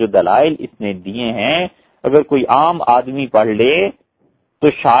 اور اس پہ جو دلائل اس نے دیے ہیں، اگر کوئی عام آدمی پڑھ لے تو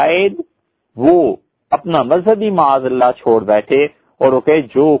شاید وہ اپنا مذہبی معاذ اللہ چھوڑ بیٹھے اور وہ کہے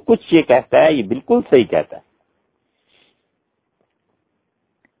جو کچھ یہ کہتا ہے یہ بالکل صحیح کہتا ہے.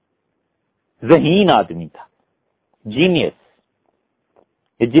 ذہین آدمی تھا، جینیس.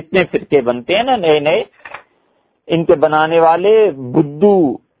 یہ جتنے فرقے بنتے ہیں نا نئے نئے، ان کے بنانے والے بدھو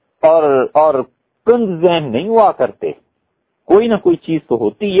اور کنز ذہن نہیں ہوا کرتے، کوئی نہ کوئی چیز تو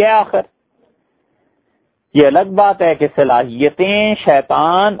ہوتی ہے آخر. یہ الگ بات ہے کہ صلاحیتیں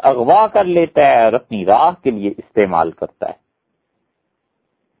شیطان اغوا کر لیتا ہے اور اپنی راہ کے لیے استعمال کرتا ہے.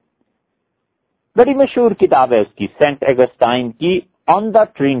 بڑی مشہور کتاب ہے اس کی، سینٹ اگسٹائن کی آن دا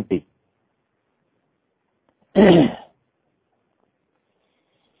ٹرینٹی.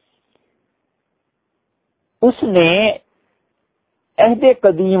 اس نے عہد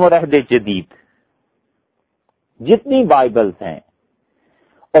قدیم اور عہد جدید جتنی بائبلز ہیں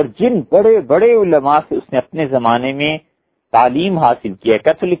اور جن بڑے بڑے علماء سے اس نے اپنے زمانے میں تعلیم حاصل کی ہے،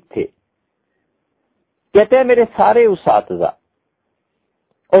 کیتھولک تھے، کہتے ہیں میرے سارے اساتذہ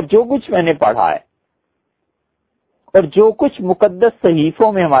اور جو کچھ میں نے پڑھا ہے اور جو کچھ مقدس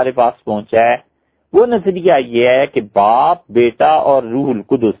صحیفوں میں ہمارے پاس پہنچا ہے، وہ نظریہ یہ ہے کہ باپ، بیٹا اور روح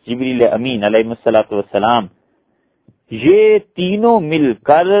القدس جبریل امین علیہ الصلوۃ والسلام یہ تینوں مل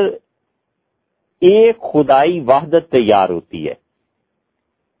کر ایک خدائی وحدت تیار ہوتی ہے.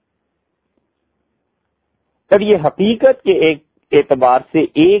 اور یہ حقیقت کے ایک اعتبار سے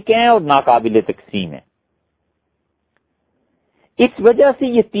ایک ہیں اور ناقابل تقسیم ہیں. اس وجہ سے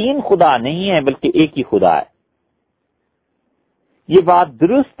یہ 3 خدا نہیں ہے بلکہ ایک ہی خدا ہے. یہ بات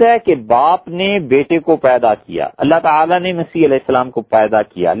درست ہے کہ باپ نے بیٹے کو پیدا کیا، اللہ تعالیٰ نے مسیح علیہ السلام کو پیدا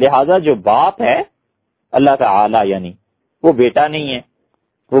کیا، لہذا جو باپ ہے اللہ تعالیٰ یعنی وہ بیٹا نہیں ہے،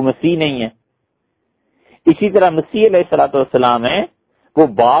 وہ مسیح نہیں ہے. اسی طرح مسیح علیہ السلام ہے، وہ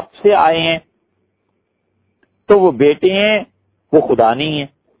باپ سے آئے ہیں تو وہ بیٹے ہیں، وہ خدا نہیں ہے.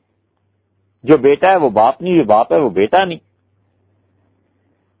 جو بیٹا ہے وہ باپ نہیں، جو باپ ہے وہ بیٹا نہیں.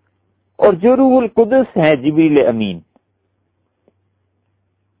 اور جو روح القدس ہے جبریل امین،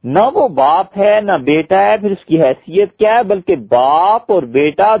 نہ وہ باپ ہے نہ بیٹا ہے، پھر اس کی حیثیت کیا ہے؟ بلکہ باپ اور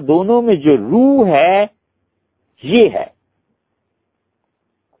بیٹا دونوں میں جو روح ہے یہ ہے.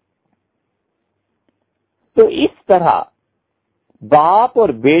 تو اس طرح باپ اور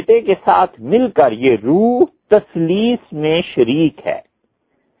بیٹے کے ساتھ مل کر یہ روح تثلیث میں شریک ہے.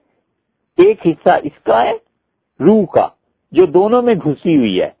 ایک حصہ اس کا ہے روح کا جو دونوں میں گھسی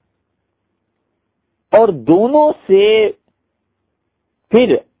ہوئی ہے، اور دونوں سے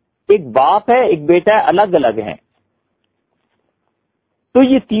پھر ایک باپ ہے ایک بیٹا ہے، الگ الگ ہیں. تو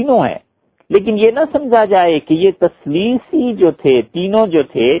یہ تینوں ہیں، لیکن یہ نہ سمجھا جائے کہ یہ تثلیثی جو تھے، تینوں جو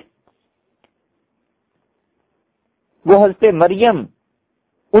تھے، وہ حضرت مریم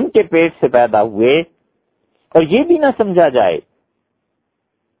ان کے پیٹ سے پیدا ہوئے. اور یہ بھی نہ سمجھا جائے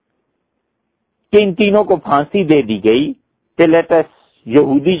کہ ان تینوں کو پھانسی دے دی گئی، پیلاٹس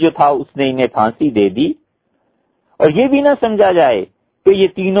یہودی جو تھا اس نے انہیں پھانسی دے دی. اور یہ بھی نہ سمجھا جائے کہ یہ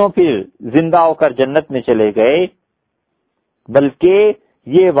تینوں پھر زندہ ہو کر جنت میں چلے گئے، بلکہ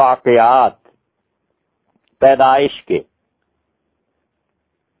یہ واقعات پیدائش کے،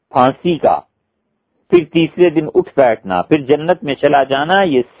 پھانسی کا، پھر تیسرے دن اٹھ بیٹھنا، پھر جنت میں چلا جانا،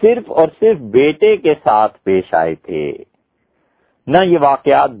 یہ صرف اور صرف بیٹے کے ساتھ پیش آئے تھے. نہ یہ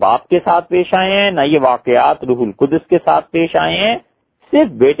واقعات باپ کے ساتھ پیش آئے ہیں، نہ یہ واقعات روح القدس کے ساتھ پیش آئے ہیں،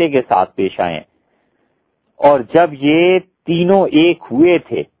 صرف بیٹے کے ساتھ پیش آئے ہیں. اور جب یہ تینوں ایک ہوئے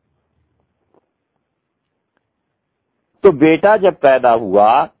تھے تو بیٹا جب پیدا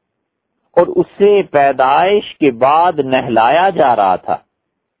ہوا اور اسے پیدائش کے بعد نہلایا جا رہا تھا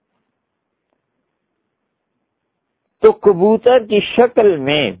تو کبوتر کی شکل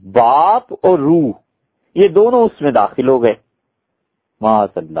میں باپ اور روح یہ دونوں اس میں داخل ہو گئے.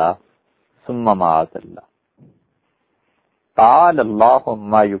 معاذ اللہ. ثم معاذ اللہ تعالی اللہ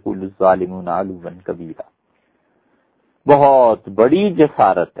عما یقول الظالمون علوا کبیرا. بہت بڑی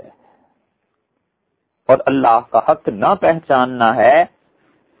جسارت ہے اور اللہ کا حق نہ پہچاننا ہے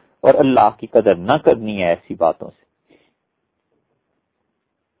اور اللہ کی قدر نہ کرنی ہے ایسی باتوں سے.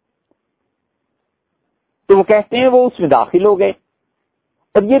 تو وہ کہتے ہیں وہ اس میں داخل ہو گئے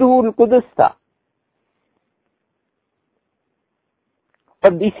اور یہ روح القدس تھا.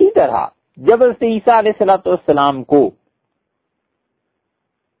 اب اسی طرح جب حضرت عیسیٰ علیہ السلام کو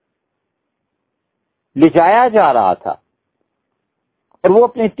لے جایا جا رہا تھا اور وہ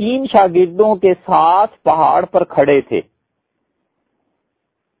اپنے 3 شاگردوں کے ساتھ پہاڑ پر کھڑے تھے،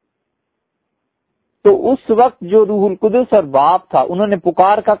 تو اس وقت جو روح القدس اور باپ تھا انہوں نے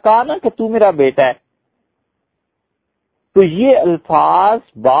پکار کا کہا نا کہ تو میرا بیٹا ہے، تو یہ الفاظ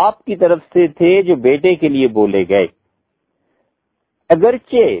باپ کی طرف سے تھے جو بیٹے کے لیے بولے گئے.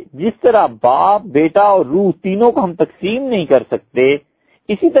 اگرچہ جس طرح باپ، بیٹا اور روح تینوں کو ہم تقسیم نہیں کر سکتے،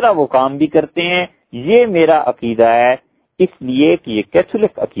 اسی طرح وہ کام بھی کرتے ہیں. یہ میرا عقیدہ ہے اس لیے کہ یہ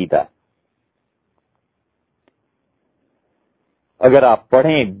کیتھولک عقیدہ ہے. اگر آپ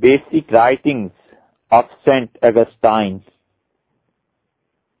پڑھیں basic writings of Saint Augustine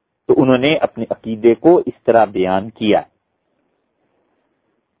تو انہوں نے اپنے عقیدے کو اس طرح بیان کیا.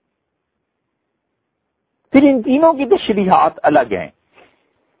 پھر ان تینوں کی تشریحات الگ ہیں.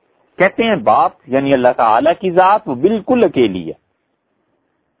 کہتے ہیں باپ یعنی اللہ تعالی کی ذات وہ بالکل اکیلی ہے.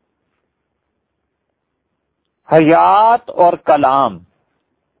 حیات اور کلام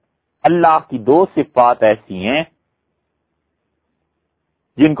اللہ کی 2 صفات ایسی ہیں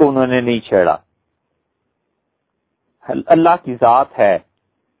جن کو انہوں نے نہیں چھیڑا. اللہ کی ذات ہے،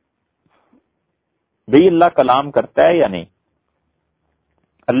 بھئی اللہ کلام کرتا ہے یا نہیں،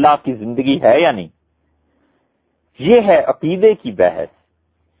 اللہ کی زندگی ہے یا نہیں. یہ ہے عقیدے کی بحث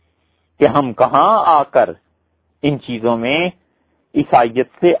کہ ہم کہاں آ کر ان چیزوں میں عیسائیت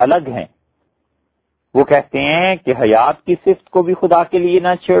سے الگ ہیں. وہ کہتے ہیں کہ حیات کی صفت کو بھی خدا کے لیے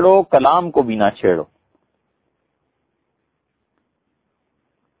نہ چھیڑو، کلام کو بھی نہ چھیڑو.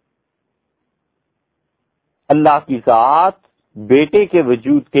 اللہ کی ذات بیٹے کے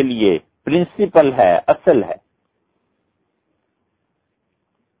وجود کے لیے پرنسپل ہے، اصل ہے.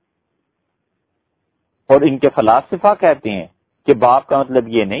 اور ان کے فلاسفہ کہتے ہیں کہ باپ کا مطلب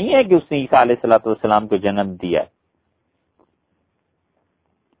یہ نہیں ہے کہ اس نے عیسیٰ علیہ السلام کو جنم دیا.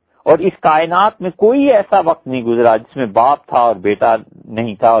 اور اس کائنات میں کوئی ایسا وقت نہیں گزرا جس میں باپ تھا اور بیٹا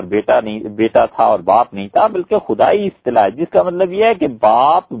نہیں تھا اور بیٹا تھا اور باپ نہیں تھا، بلکہ خدائی اصطلاح ہے، جس کا مطلب یہ ہے کہ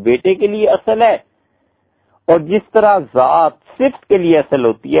باپ بیٹے کے لیے اصل ہے. اور جس طرح ذات صفت کے لیے اصل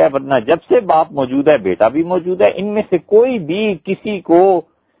ہوتی ہے، ورنہ جب سے باپ موجود ہے بیٹا بھی موجود ہے. ان میں سے کوئی بھی کسی کو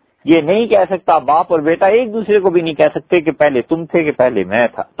یہ نہیں کہہ سکتا، باپ اور بیٹا ایک دوسرے کو بھی نہیں کہہ سکتے کہ پہلے تم تھے کہ پہلے میں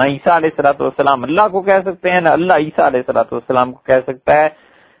تھا. نہ عیسیٰ علیہ السلام اللہ کو کہہ سکتے ہیں، نہ اللہ عیسیٰ علیہ السلام کو کہہ سکتا ہے.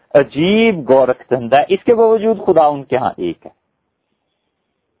 عجیب گورکھ دھندا ہے. اس کے باوجود خدا ان کے ہاں ایک ہے.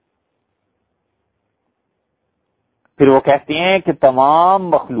 پھر وہ کہتے ہیں کہ تمام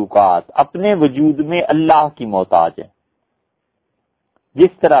مخلوقات اپنے وجود میں اللہ کی محتاج ہیں،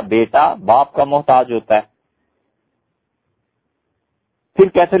 جس طرح بیٹا باپ کا محتاج ہوتا ہے. پھر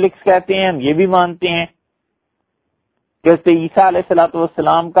کیتھولکس کہتے ہیں ہم یہ بھی مانتے ہیں کہ عیسیٰ علیہ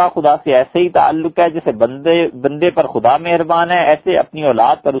السلام کا خدا سے ایسے ہی تعلق ہے جیسے بندے پر خدا مہربان ہے، ایسے اپنی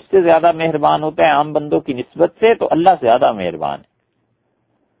اولاد پر اس سے زیادہ مہربان ہوتا ہے عام بندوں کی نسبت سے، تو اللہ زیادہ مہربان ہے.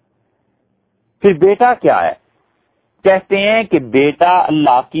 پھر بیٹا کیا ہے؟ کہتے ہیں کہ بیٹا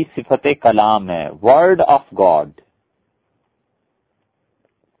اللہ کی صفت کلام ہے، ورڈ آف گاڈ.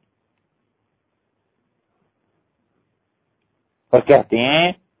 اور کہتے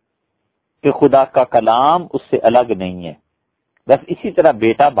ہیں کہ خدا کا کلام اس سے الگ نہیں ہے. بس اسی طرح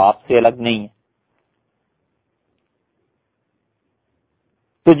بیٹا باپ سے الگ نہیں ہے.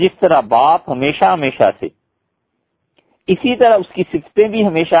 تو جس طرح باپ ہمیشہ ہمیشہ سے، اسی طرح اس کی صفتیں بھی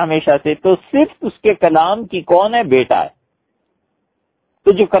ہمیشہ ہمیشہ سے. تو صرف اس کے کلام کی کون ہے؟ بیٹا ہے.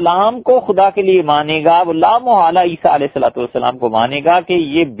 تو جو کلام کو خدا کے لیے مانے گا وہ لا محالہ عیسیٰ علیہ السلام کو مانے گا کہ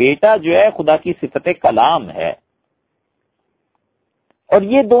یہ بیٹا جو ہے خدا کی صفت کلام ہے. اور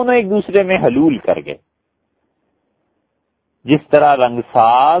یہ دونوں ایک دوسرے میں حلول کر گئے. جس طرح رنگ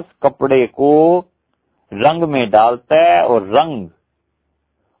ساز کپڑے کو رنگ میں ڈالتا ہے اور رنگ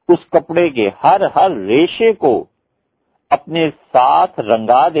اس کپڑے کے ہر ریشے کو اپنے ساتھ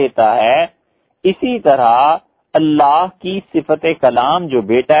رنگا دیتا ہے، اسی طرح اللہ کی صفت کلام جو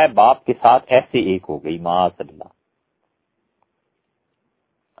بیٹا ہے باپ کے ساتھ ایسے ایک ہو گئی. معاذ اللہ.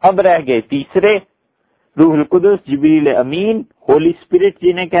 اب رہ گئے تیسرے، روح القدس، جبریل امین، ہولی اسپرٹ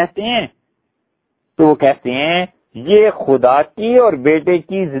جنہیں کہتے ہیں. تو وہ کہتے ہیں یہ خدا کی اور بیٹے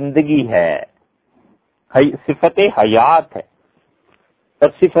کی زندگی ہے، صفت حیات ہے، اور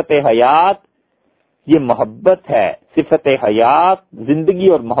صفت حیات یہ محبت ہے، صفت حیات زندگی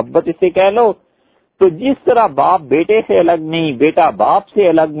اور محبت اسے کہہ لو۔ تو جس طرح باپ بیٹے سے الگ نہیں، بیٹا باپ سے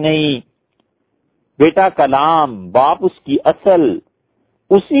الگ نہیں، بیٹا کلام باپ اس کی اصل،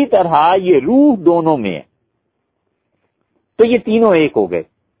 اسی طرح یہ روح دونوں میں ہے۔ تو یہ تینوں ایک ہو گئے۔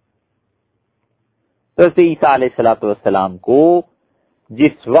 تو عیسیٰ علیہ الصلوۃ والسلام کو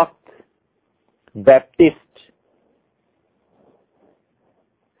جس وقت بیپٹسٹ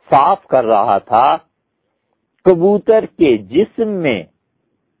صاف کر رہا تھا، کبوتر کے جسم میں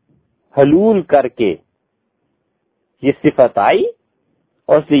حلول کر کے یہ صفت آئی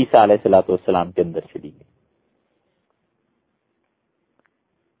اور عیسیٰ علیہ الصلوۃ والسلام کے اندر چلی گئی۔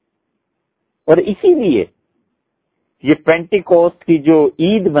 اور اسی لیے یہ پینٹیکوسٹ کی جو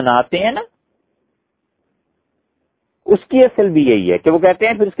عید مناتے ہیں نا، اس کی اصل بھی یہی ہے کہ وہ کہتے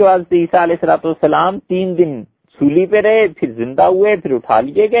ہیں پھر اس کے بعد عیسیٰ علیہ الصلوۃ والسلام 3 دن سولی پہ رہے، پھر زندہ ہوئے، پھر اٹھا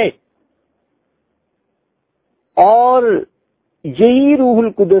لیے گئے، اور یہی روح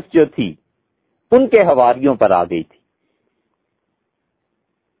القدس جو تھی ان کے حواریوں پر آ گئی تھی۔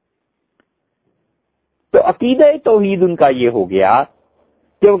 تو عقیدہ توحید ان کا یہ ہو گیا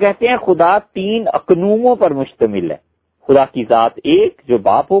کہ وہ کہتے ہیں خدا 3 اقنوموں پر مشتمل ہے۔ خدا کی ذات ایک جو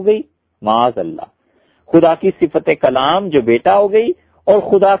باپ ہو گئی، معاذ اللہ، خدا کی صفت کلام جو بیٹا ہو گئی، اور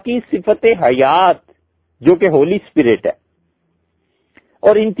خدا کی صفت حیات جو کہ ہولی اسپرٹ ہے۔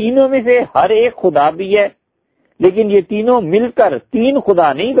 اور ان تینوں میں سے ہر ایک خدا بھی ہے، لیکن یہ تینوں مل کر 3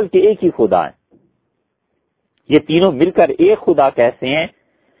 خدا نہیں بلکہ ایک ہی خدا ہے۔ یہ تینوں مل کر ایک خدا کیسے ہیں،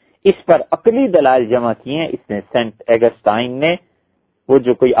 اس پر عقلی دلائل جمع کیے ہیں اس نے سینٹ ایگسٹائن نے۔ وہ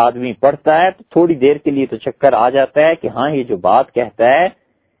جو کوئی آدمی پڑھتا ہے تو تھوڑی دیر کے لیے تو چکر آ جاتا ہے کہ ہاں یہ جو بات کہتا ہے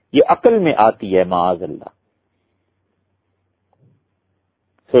یہ عقل میں آتی ہے، معاذ اللہ۔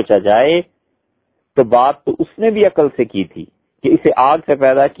 سوچا جائے تو بات تو اس نے بھی عقل سے کی تھی کہ اسے آگ سے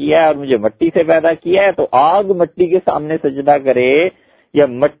پیدا کیا ہے اور مجھے مٹی سے پیدا کیا ہے، تو آگ مٹی کے سامنے سجدہ کرے یا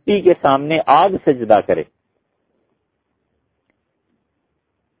مٹی کے سامنے آگ سجدہ کرے۔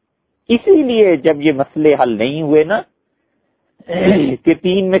 اسی لیے جب یہ مسئلے حل نہیں ہوئے نا کہ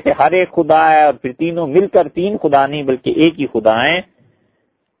 3 میں سے ہر ایک خدا ہے اور پھر تینوں مل کر 3 خدا نہیں بلکہ ایک ہی خدا ہیں،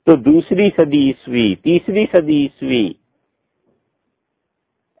 تو 2 صدی عیسوی، 3 صدی عیسوی،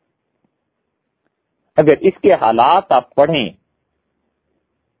 اگر اس کے حالات آپ پڑھیں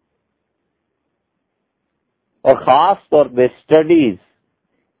اور خاص طور پہ اسٹڈیز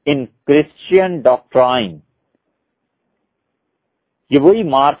ان کرسچین ڈاکٹرائن، یہ وہی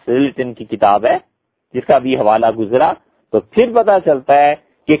مارکس ریلٹن کی کتاب ہے جس کا بھی حوالہ گزرا، تو پھر پتا چلتا ہے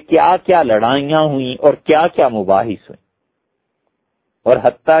کہ کیا کیا لڑائیاں ہوئیں اور کیا کیا مباحث ہوئیں۔ اور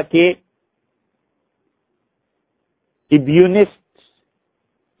حتیٰ کہ ابیونسٹ،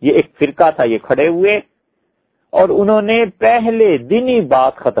 یہ ایک فرقہ تھا، یہ کھڑے ہوئے اور انہوں نے پہلے دن ہی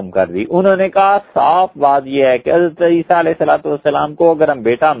بات ختم کر دی۔ انہوں نے کہا صاف بات یہ ہے کہ حضرت عیسیٰ علیہ الصلوۃ والسلام کو اگر ہم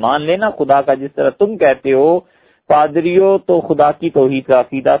بیٹا مان لینا خدا کا جس طرح تم کہتے ہو پادریوں، تو خدا کی توحید کا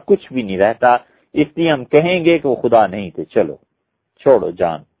عقیدہ کچھ بھی نہیں رہتا، اس لیے ہم کہیں گے کہ وہ خدا نہیں تھے، چلو چھوڑو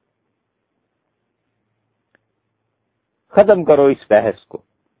جان، ختم کرو اس بحث کو،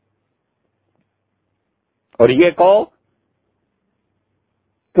 اور یہ کہو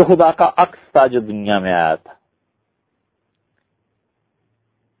کہ خدا کا عکس تھا جو دنیا میں آیا تھا۔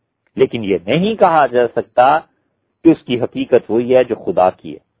 لیکن یہ نہیں کہا جا سکتا کہ اس کی حقیقت وہی ہے جو خدا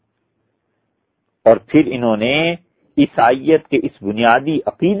کی ہے۔ اور پھر انہوں نے عیسائیت کے اس بنیادی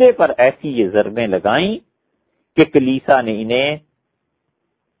عقیدے پر ایسی یہ ضربیں لگائیں کہ کلیسا نے انہیں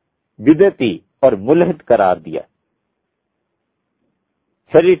بدعتی اور ملحد قرار دیا،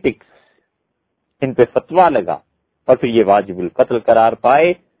 ہیریٹکس، ان پہ فتویٰ لگا، اور پھر یہ واجب القتل قرار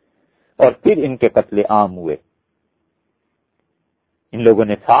پائے، اور پھر ان کے قتل عام ہوئے۔ ان لوگوں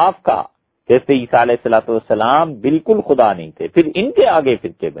نے صاف کہا جیسے عیسیٰ علیہ الصلوۃ والسلام بالکل خدا نہیں تھے، پھر ان کے آگے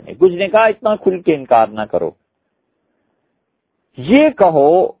فرقے بنے۔ کچھ نے کہا اتنا کھل کے انکار نہ کرو، یہ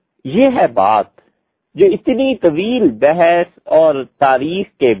کہو یہ ہے بات جو اتنی طویل بحث اور تاریخ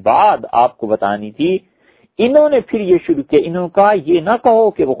کے بعد آپ کو بتانی تھی۔ انہوں نے پھر یہ شروع کیا، انہوں نے کہا یہ نہ کہو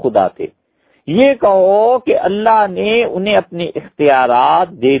کہ وہ خدا تھے، یہ کہو کہ اللہ نے انہیں اپنے اختیارات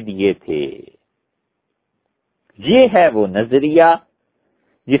دے دیے تھے۔ یہ ہے وہ نظریہ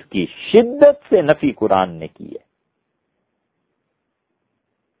جس کی شدت سے نفی قرآن نے کی ہے۔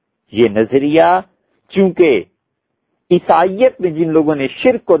 یہ نظریہ چونکہ عیسائیت میں جن لوگوں نے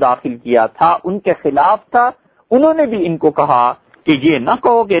شرک کو داخل کیا تھا ان کے خلاف تھا، انہوں نے بھی ان کو کہا کہ یہ نہ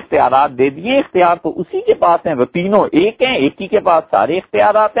کہو کہ اختیارات دے دیے، اختیار تو اسی کے پاس ہیں، وہ تینوں ایک ہیں، ایک ہی کے پاس سارے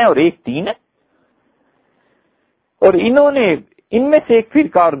اختیارات ہیں اور ایک 3 ہے۔ اور ان میں سے ایک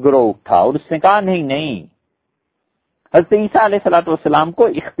فرقہ اور گروہ اٹھا اور اس نے کہا نہیں، حضرت عیسیٰ علیہ الصلوۃ والسلام کو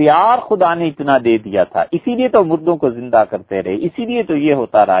اختیار خدا نے اتنا دے دیا تھا، اسی لیے تو مردوں کو زندہ کرتے رہے، اسی لیے تو یہ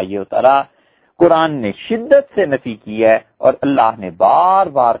ہوتا رہا۔ قرآن نے شدت سے نفی کی ہے اور اللہ نے بار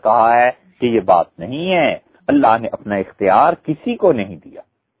بار کہا ہے کہ یہ بات نہیں ہے، اللہ نے اپنا اختیار کسی کو نہیں دیا۔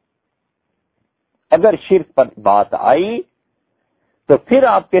 اگر شرک پر بات آئی تو پھر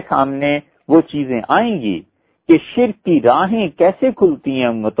آپ کے سامنے وہ چیزیں آئیں گی کہ شرک کی راہیں کیسے کھلتی ہیں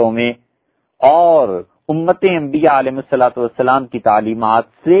امتوں میں، اور امت انبیاء علیہ الصلوۃ والسلام کی تعلیمات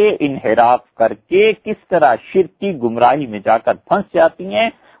سے انحراف کر کے کس طرح شرک کی گمراہی میں جا کر پھنس جاتی ہیں۔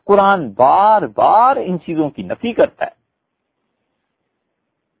 قرآن بار بار ان چیزوں کی نفی کرتا ہے،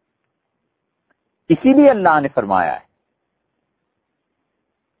 اسی لیے اللہ نے فرمایا ہے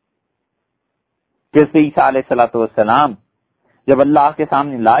کہ عیسیٰ علیہ الصلوۃ والسلام جب اللہ کے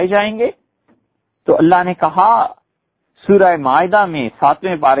سامنے لائے جائیں گے تو اللہ نے کہا سورہ مائدہ میں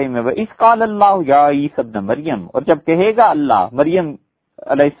 7ویں پارے میں وَإِذْ قَالَ اللَّهُ يَا عِيسَى ابْنَ مَرْيَمَ، اور جب کہے گا اللہ مریم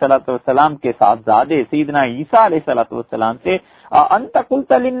علیہ الصلوۃ والسلام کے صاحبزادے سیدنا عیسیٰ علیہ الصلوۃ والسلام سے أَأَنْتَ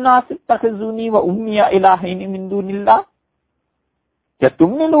قُلْتَ لِلنَّاسِ اتَّخِذُونِي وَأُمِّيَ إِلَٰهَيْنِ مِن دُونِ اللَّهِ، کیا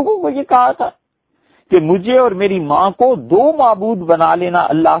تم نے لوگوں کو یہ کہا تھا کہ مجھے اور میری ماں کو دو معبود بنا لینا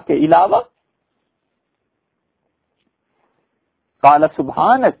اللہ کے علاوہ؟ قال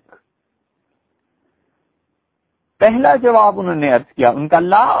سبحانک، پہلا جواب انہوں نے عرض کیا ان کا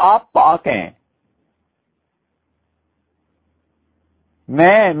اللہ آپ پاک ہیں،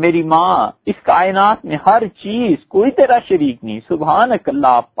 میں میری ماں اس کائنات میں ہر چیز کوئی تیرا شریک نہیں، سبحانک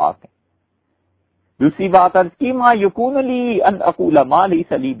اللہ آپ پاک ہیں۔ دوسری بات عرض کی ما یکون لی ان اقول ما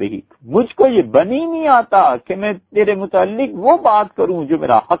لیس لی بہ، مجھ کو یہ بنی نہیں آتا کہ میں تیرے متعلق وہ بات کروں جو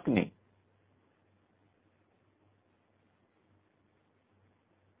میرا حق نہیں۔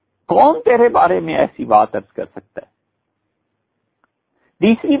 کون تیرے بارے میں ایسی بات عرض کر سکتا ہے؟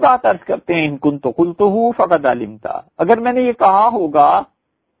 تیسری بات عرض کرتے ہیں ان کنت قلتہ فقد علمت، اگر میں نے یہ کہا ہوگا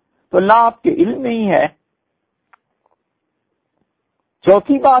تو اللہ آپ کے علم میں ہی ہے۔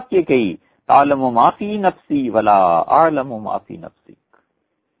 چوتھی بات یہ کہی تعلم ما فی نفسی ولا اعلم ما فی نفسک،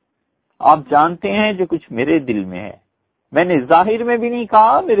 آپ جانتے ہیں جو کچھ میرے دل میں ہے، میں نے ظاہر میں بھی نہیں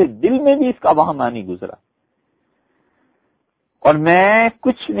کہا، میرے دل میں بھی اس کا وہمہ نہیں گزرا، اور میں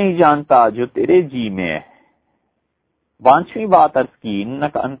کچھ نہیں جانتا جو تیرے جی میں ہے۔ 5ویں بات عرض کی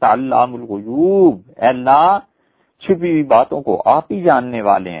انک انت علام الغیوب، اے اللہ چھپی ہوئی باتوں کو آپ ہی جاننے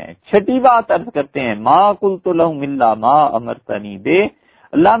والے ہیں۔ 6 بات عرض کرتے ہیں ما قلت لهم الا ما امرتنی بہ،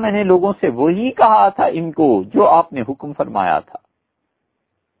 اللہ میں نے لوگوں سے وہی کہا تھا ان کو جو آپ نے حکم فرمایا تھا،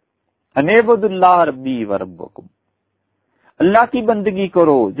 ان اعبدوا اللہ ربی و ربکم، اللہ کی بندگی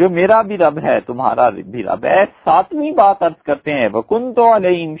کرو جو میرا بھی رب ہے تمہارا بھی رب ہے۔ 7ویں بات عرض کرتے ہیں وَكُنْتُ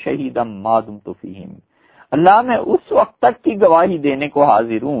عَلَيْهِمْ شَهِيدًا مَا دُمْتُ فِيهِمْ، اللہ میں اس وقت تک کی گواہی دینے کو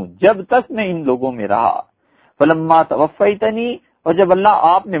حاضر ہوں جب تک میں ان لوگوں میں رہا۔ فَلَمَّا تَوَفَّيْتَنِي، اور جب اللہ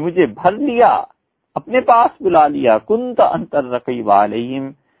آپ نے مجھے بھر لیا، اپنے پاس بلا لیا، كُنْتَ أَنْتَ الرَّقِيبُ عَلَيْهِمْ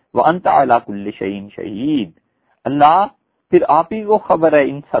وَأَنْتَ عَلَى كُلِّ شَيْءٍ شَهِيدٌ، اللہ پھر آپ ہی کو خبر ہے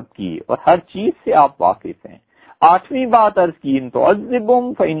ان سب کی اور ہر چیز سے آپ واقف ہیں۔ 8ویں بات عرض کی ان تعذبہم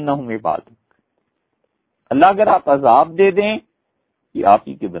فإنہم عبادک، اللہ اگر آپ عذاب دے دیں یہ آپ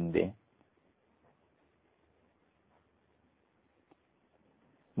ہی کے بندے ہیں۔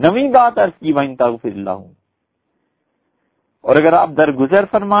 9ویں بات عرض کی وَإِن تَغْفِرْ لَهُمْ، اور اگر آپ درگزر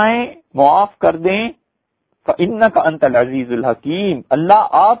فرمائیں معاف کر دیں فَإِنَّكَ أَنْتَ الْعَزِيزُ الْحَكِيمُ، اللہ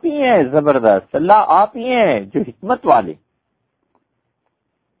آپ ہی ہیں زبردست، اللہ آپ ہی ہیں جو حکمت والے۔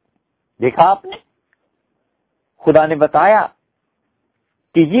 دیکھا آپ نے خدا نے بتایا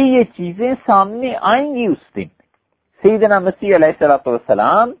کہ یہ چیزیں سامنے آئیں گی اس دن۔ سیدنا مسیح علیہ الصلوۃ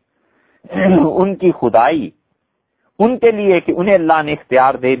والسلام ان کی خدائی ان کے لیے کہ انہیں اللہ نے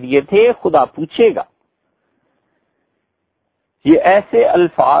اختیار دے دیے تھے، خدا پوچھے گا۔ یہ ایسے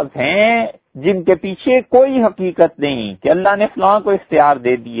الفاظ ہیں جن کے پیچھے کوئی حقیقت نہیں کہ اللہ نے فلاں کو اختیار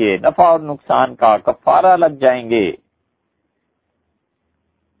دے دیے، نفع اور نقصان کا کفارہ لگ جائیں گے،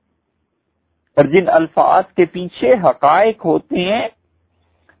 اور جن الفاظ کے پیچھے حقائق ہوتے ہیں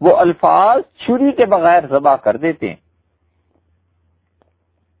وہ الفاظ چھری کے بغیر ذبح کر دیتے ہیں۔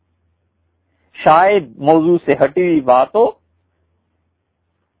 شاید موضوع سے ہٹی ہوئی بات ہو،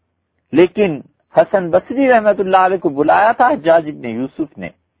 لیکن حسن بصری رحمت اللہ علیہ کو بلایا تھا حجاج ابن یوسف نے،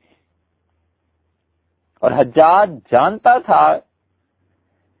 اور حجاج جانتا تھا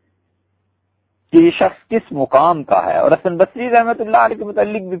کہ یہ شخص کس مقام کا ہے، اور حسن بصری رحمت اللہ علیہ کے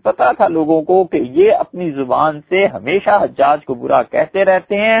متعلق بھی پتا تھا لوگوں کو کہ یہ اپنی زبان سے ہمیشہ حجاج کو برا کہتے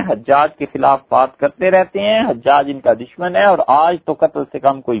رہتے ہیں، حجاج کے خلاف بات کرتے رہتے ہیں، حجاج ان کا دشمن ہے، اور آج تو قتل سے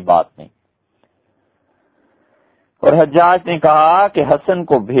کم کوئی بات نہیں۔ اور حجاج نے کہا کہ حسن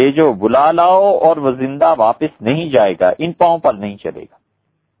کو بھیجو، بلا لاؤ، اور وہ زندہ واپس نہیں جائے گا، ان پاؤں پر نہیں چلے گا۔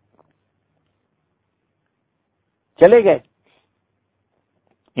 چلے گئے۔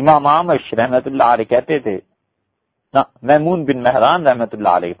 امام اعمش رحمت اللہ علیہ کہتے تھے، میمون بن مہران رحمت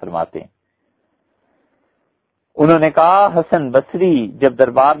اللہ علیہ فرماتے ہیں، انہوں نے کہا حسن بصری جب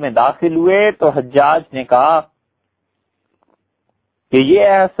دربار میں داخل ہوئے تو حجاج نے کہا کہ یہ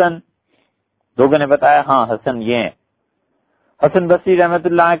ہے حسن۔ لوگوں نے بتایا ہاں حسن یہ ہے۔ حسن بصری رحمت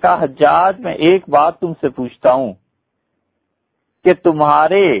اللہ نے کہا حجاج میں ایک بات تم سے پوچھتا ہوں کہ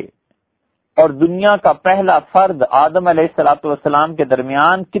تمہارے اور دنیا کا پہلا فرد آدم علیہ الصلوۃ والسلام کے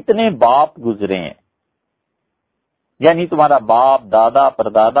درمیان کتنے باپ گزرے ہیں؟ یعنی تمہارا باپ، دادا،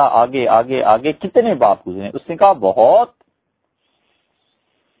 پردادا، آگے آگے آگے کتنے باپ گزرے ہیں؟ اس نے کہا بہت۔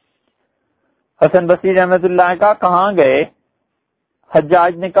 حسن بصری رحمت اللہ نے کہا کہاں گئے؟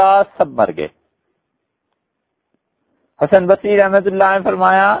 حجاج نے کہا سب مر گئے۔ حسن بصری رحمت اللہ نے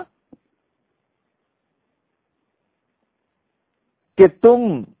فرمایا کہ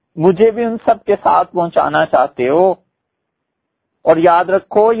تم مجھے بھی ان سب کے ساتھ پہنچانا چاہتے ہو، اور یاد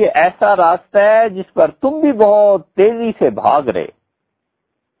رکھو یہ ایسا راستہ ہے جس پر تم بھی بہت تیزی سے بھاگ رہے۔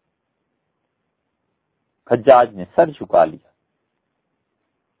 حجاج نے سر جھکا لیا،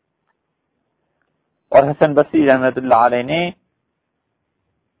 اور حسن بصری رحمت اللہ علیہ نے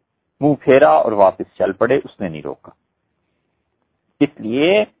منہ پھیرا اور واپس چل پڑے، اس نے نہیں روکا۔ اس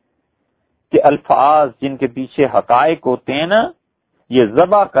لیے کہ الفاظ جن کے پیچھے حقائق ہوتے ہیں نا، یہ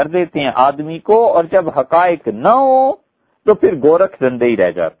ذبح کر دیتے ہیں آدمی کو، اور جب حقائق نہ ہو تو پھر گورکھ زندے ہی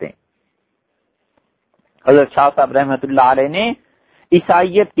رہ جاتے ہیں۔ حضرت شاہ صاحب رحمت اللہ علیہ نے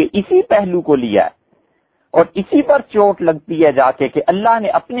عیسائیت کے اسی پہلو کو لیا ہے، اور اسی پر چوٹ لگتی ہے جا کے کہ اللہ نے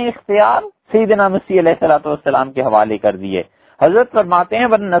اپنے اختیار سیدنا مسیح علیہ الصلوۃ والسلام کے حوالے کر دیے۔ حضرت فرماتے ہیں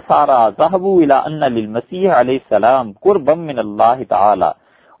وَالنَّصَارَىٰ ذَهَبُوا إِلَىٰ أَنَّ لِلْمَسِيحِ علیہ السلام قُرْبًا مِّنَ اللَّهِ تَعَالَىٰ،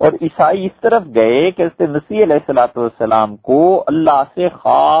 اور عیسائی اس طرف گئے کہ اس مسیح علیہ الصلوۃ والسلام کو اللہ سے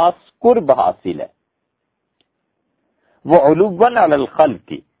خاص قرب حاصل ہے، وہ علواً علی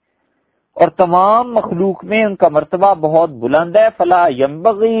الخلق، اور تمام مخلوق میں ان کا مرتبہ بہت بلند ہے۔ فلا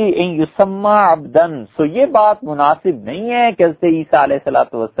ينبغي ان يسمى عبدا، سو یہ بات مناسب نہیں ہے کہ حضرت عیسیٰ علیہ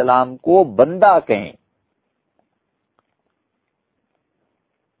الصلوۃ والسلام کو بندہ کہیں۔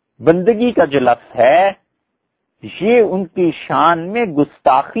 بندگی کا جو لفظ ہے یہ ان کی شان میں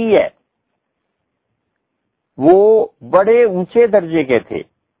گستاخی ہے، وہ بڑے اونچے درجے کے تھے،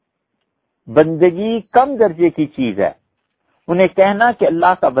 بندگی کم درجے کی چیز ہے۔ انہیں کہنا کہ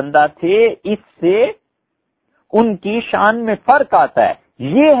اللہ کا بندہ تھے، اس سے ان کی شان میں فرق آتا ہے۔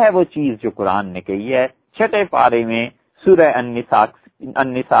 یہ ہے وہ چیز جو قرآن نے کہی ہے 6 پارے میں سورہ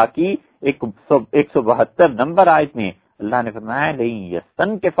النساء کی 172 نمبر آیت میں اللہ نے فرمایا لَن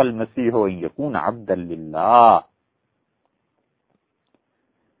يَسْتَنكِفَ الْمَسِيحُ أَن يَكُونَ عَبْدًا لِلَّهِ۔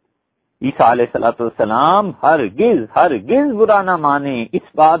 عیسیٰ علیہ الصلوۃ والسلام ہرگز برا نہ مانے اس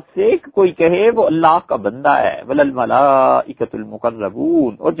بات سے کہ کوئی کہے وہ اللہ کا بندہ ہے۔ وَلَا الْمَلَائِكَةُ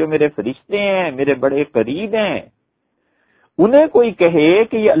الْمُقَرَّبُونَ، اور جو میرے فرشتے ہیں، میرے بڑے قریب ہیں، انہیں کوئی کہے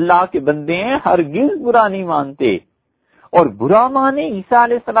کہ یہ اللہ کے بندے ہیں، ہرگز برا نہیں مانتے۔ اور برا مانے عیسیٰ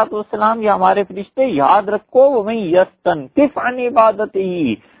علیہ الصلوۃ والسلام یا ہمارے فرشتے، یاد رکھو وَمَن يَسْتَنكِفْ عَنْ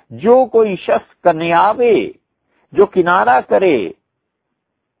عِبَادَتِهِ، جو کوئی شخص کنیاوے، جو کنارہ کرے،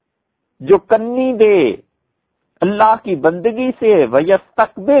 جو کنی دے اللہ کی بندگی سے،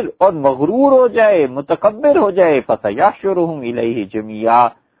 وَيَسْتَكْبِرْ، اور مغرور ہو جائے، متکبر ہو جائے، فَسَيَحْشُرُهُمْ إِلَيْهِ جَمِيعًا،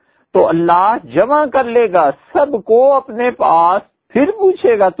 تو اللہ جمع کر لے گا سب کو اپنے پاس، پھر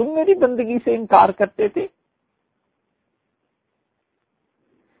پوچھے گا تم میری بندگی سے انکار کرتے تھے۔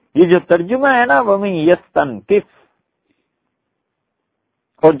 یہ جو ترجمہ ہے نا وَمَن يَسْتَنكِفْ،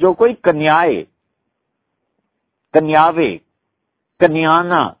 اور جو کوئی کنیائے، کنیاوے،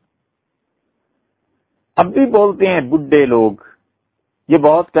 کنیانا، اب بھی بولتے ہیں بڈھے لوگ، یہ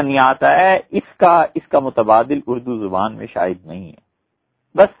بہت کنیاتا ہے، اس کا متبادل اردو زبان میں شاید نہیں ہے۔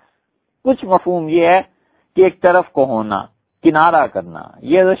 بس کچھ مفہوم یہ ہے کہ ایک طرف کو ہونا، کنارہ کرنا۔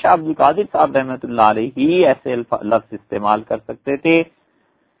 یہ حضرت شاہ عبد القادر صاحب رحمۃ اللہ علیہ ہی ایسے لفظ استعمال کر سکتے تھے۔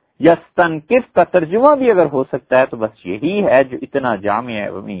 یستنکف کا ترجمہ بھی اگر ہو سکتا ہے تو بس یہی ہے جو اتنا جامع ہے،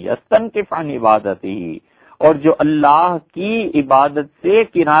 وَمَن یستنکف عن عبادتہ، اور جو اللہ کی عبادت سے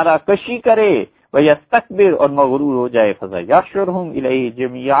کنارہ کشی کرے، وَيَسْتَكْبِرْ، اور مغرور ہو جائے، فَسَيَحْشُرُهُمْ إِلَيْهِ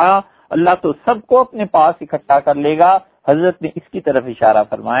جَمِيعًا، اللہ تو سب کو اپنے پاس اکٹھا کر لے گا۔ حضرت نے اس کی طرف اشارہ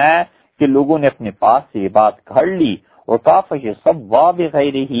فرمایا ہے کہ لوگوں نے اپنے پاس سے یہ بات گھڑ لی، وَطَافَ صَوَّا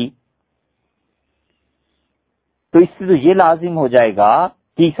بِغَيْرِهِ، تو اس سے تو یہ لازم ہو جائے گا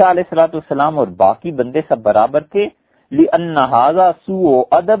کہ عیسیٰ علیہ الصلوۃ والسلام اور باقی بندے سب برابر تھے۔ لِأَنَّ هَذَا سُوءُ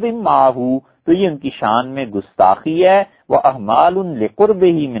أَدَبٍ مَعَهُ، تو یہ ان کی شان میں گستاخی ہے، وَأَحْمَالٌ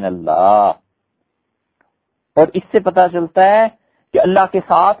لِقُرْبِهِ مِنَ اللَّهِ، اور اس سے پتہ چلتا ہے کہ اللہ کے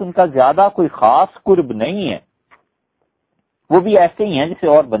ساتھ ان کا زیادہ کوئی خاص قرب نہیں ہے، وہ بھی ایسے ہی ہیں جیسے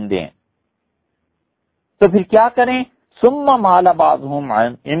اور بندے ہیں۔ تو پھر کیا کریں؟ ثم مال بعضهم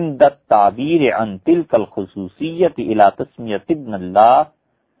عند التعبیر عن تلك الخصوصیت الى تسمیۃ ابن اللہ،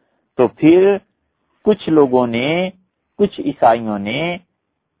 تو پھر کچھ لوگوں نے، کچھ عیسائیوں نے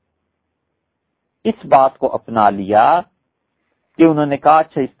اس بات کو اپنا لیا کہ انہوں نے کہا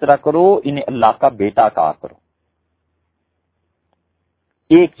اچھا اس طرح کرو، انہیں اللہ کا بیٹا کہا کرو۔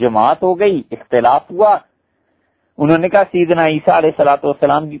 ایک جماعت ہو گئی، اختلاف ہوا، انہوں نے کہا سیدنا عیسیٰ علیہ الصلوۃ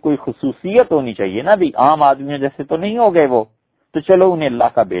والسلام کی کوئی خصوصیت ہونی چاہیے نا، بھی عام آدمیوں جیسے تو نہیں ہو گئے وہ، تو چلو انہیں اللہ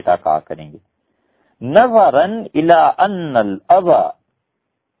کا بیٹا کہا کریں گے۔ نظرا الی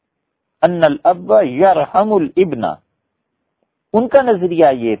ان الاب یرحم الابن، ان کا نظریہ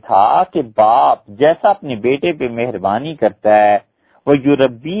یہ تھا کہ باپ جیسا اپنے بیٹے پہ مہربانی کرتا ہے،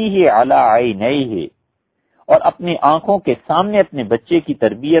 وَيُرَبِّيهِ عَلَىٰ عَيْنَيْهِ، اور اپنی آنکھوں کے سامنے اپنے بچے کی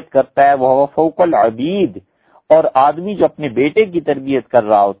تربیت کرتا ہے، وَهُوَ فَوْقَ الْعَبِيدِ، اور آدمی جو اپنے بیٹے کی تربیت کر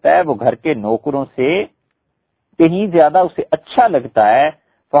رہا ہوتا ہے وہ گھر کے نوکروں سے کہیں زیادہ اسے اچھا لگتا ہے،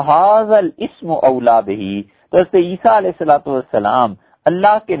 فَهَٰذَا الْإِسْمُ أَوْلَىٰ بِهِ، تو حضرت عیسیٰ علیہ الصلوۃ والسلام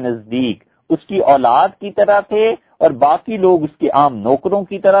اللہ کے نزدیک اس کی اولاد کی طرح تھے، اور باقی لوگ اس کے عام نوکروں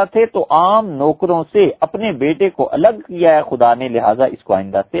کی طرح تھے، تو عام نوکروں سے اپنے بیٹے کو الگ کیا ہے خدا نے، لہذا اس کو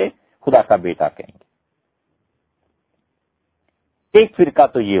آئندہ سے خدا کا بیٹا کہیں گے۔ ایک فرقہ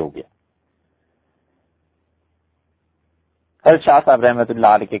تو یہ ہو گیا۔ حضرت شاہ صاحب رحمۃ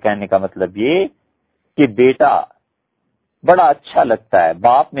اللہ علیہ کے کہنے کا مطلب یہ کہ بیٹا بڑا اچھا لگتا ہے،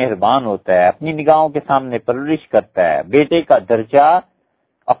 باپ مہربان ہوتا ہے، اپنی نگاہوں کے سامنے پرورش کرتا ہے، بیٹے کا درجہ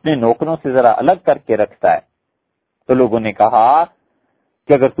اپنے نوکروں سے ذرا الگ کر کے رکھتا ہے۔ تو لوگوں نے کہا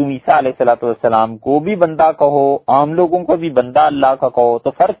کہ اگر تم عیسیٰ علیہ الصلوۃ والسلام کو بھی بندہ کہو، عام لوگوں کو بھی بندہ اللہ کا کہو،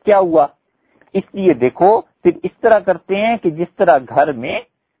 تو فرق کیا ہوا؟ اس لیے دیکھو پھر اس طرح کرتے ہیں کہ جس طرح گھر میں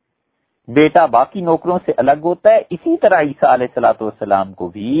بیٹا باقی نوکروں سے الگ ہوتا ہے، اسی طرح عیسیٰ علیہ الصلوۃ والسلام کو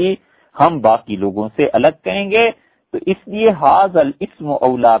بھی ہم باقی لوگوں سے الگ کہیں گے، تو اس لیے ھذا الاسم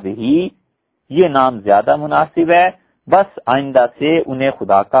اولی بہ، یہ نام زیادہ مناسب ہے، بس آئندہ سے انہیں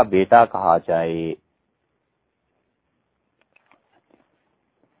خدا کا بیٹا کہا جائے۔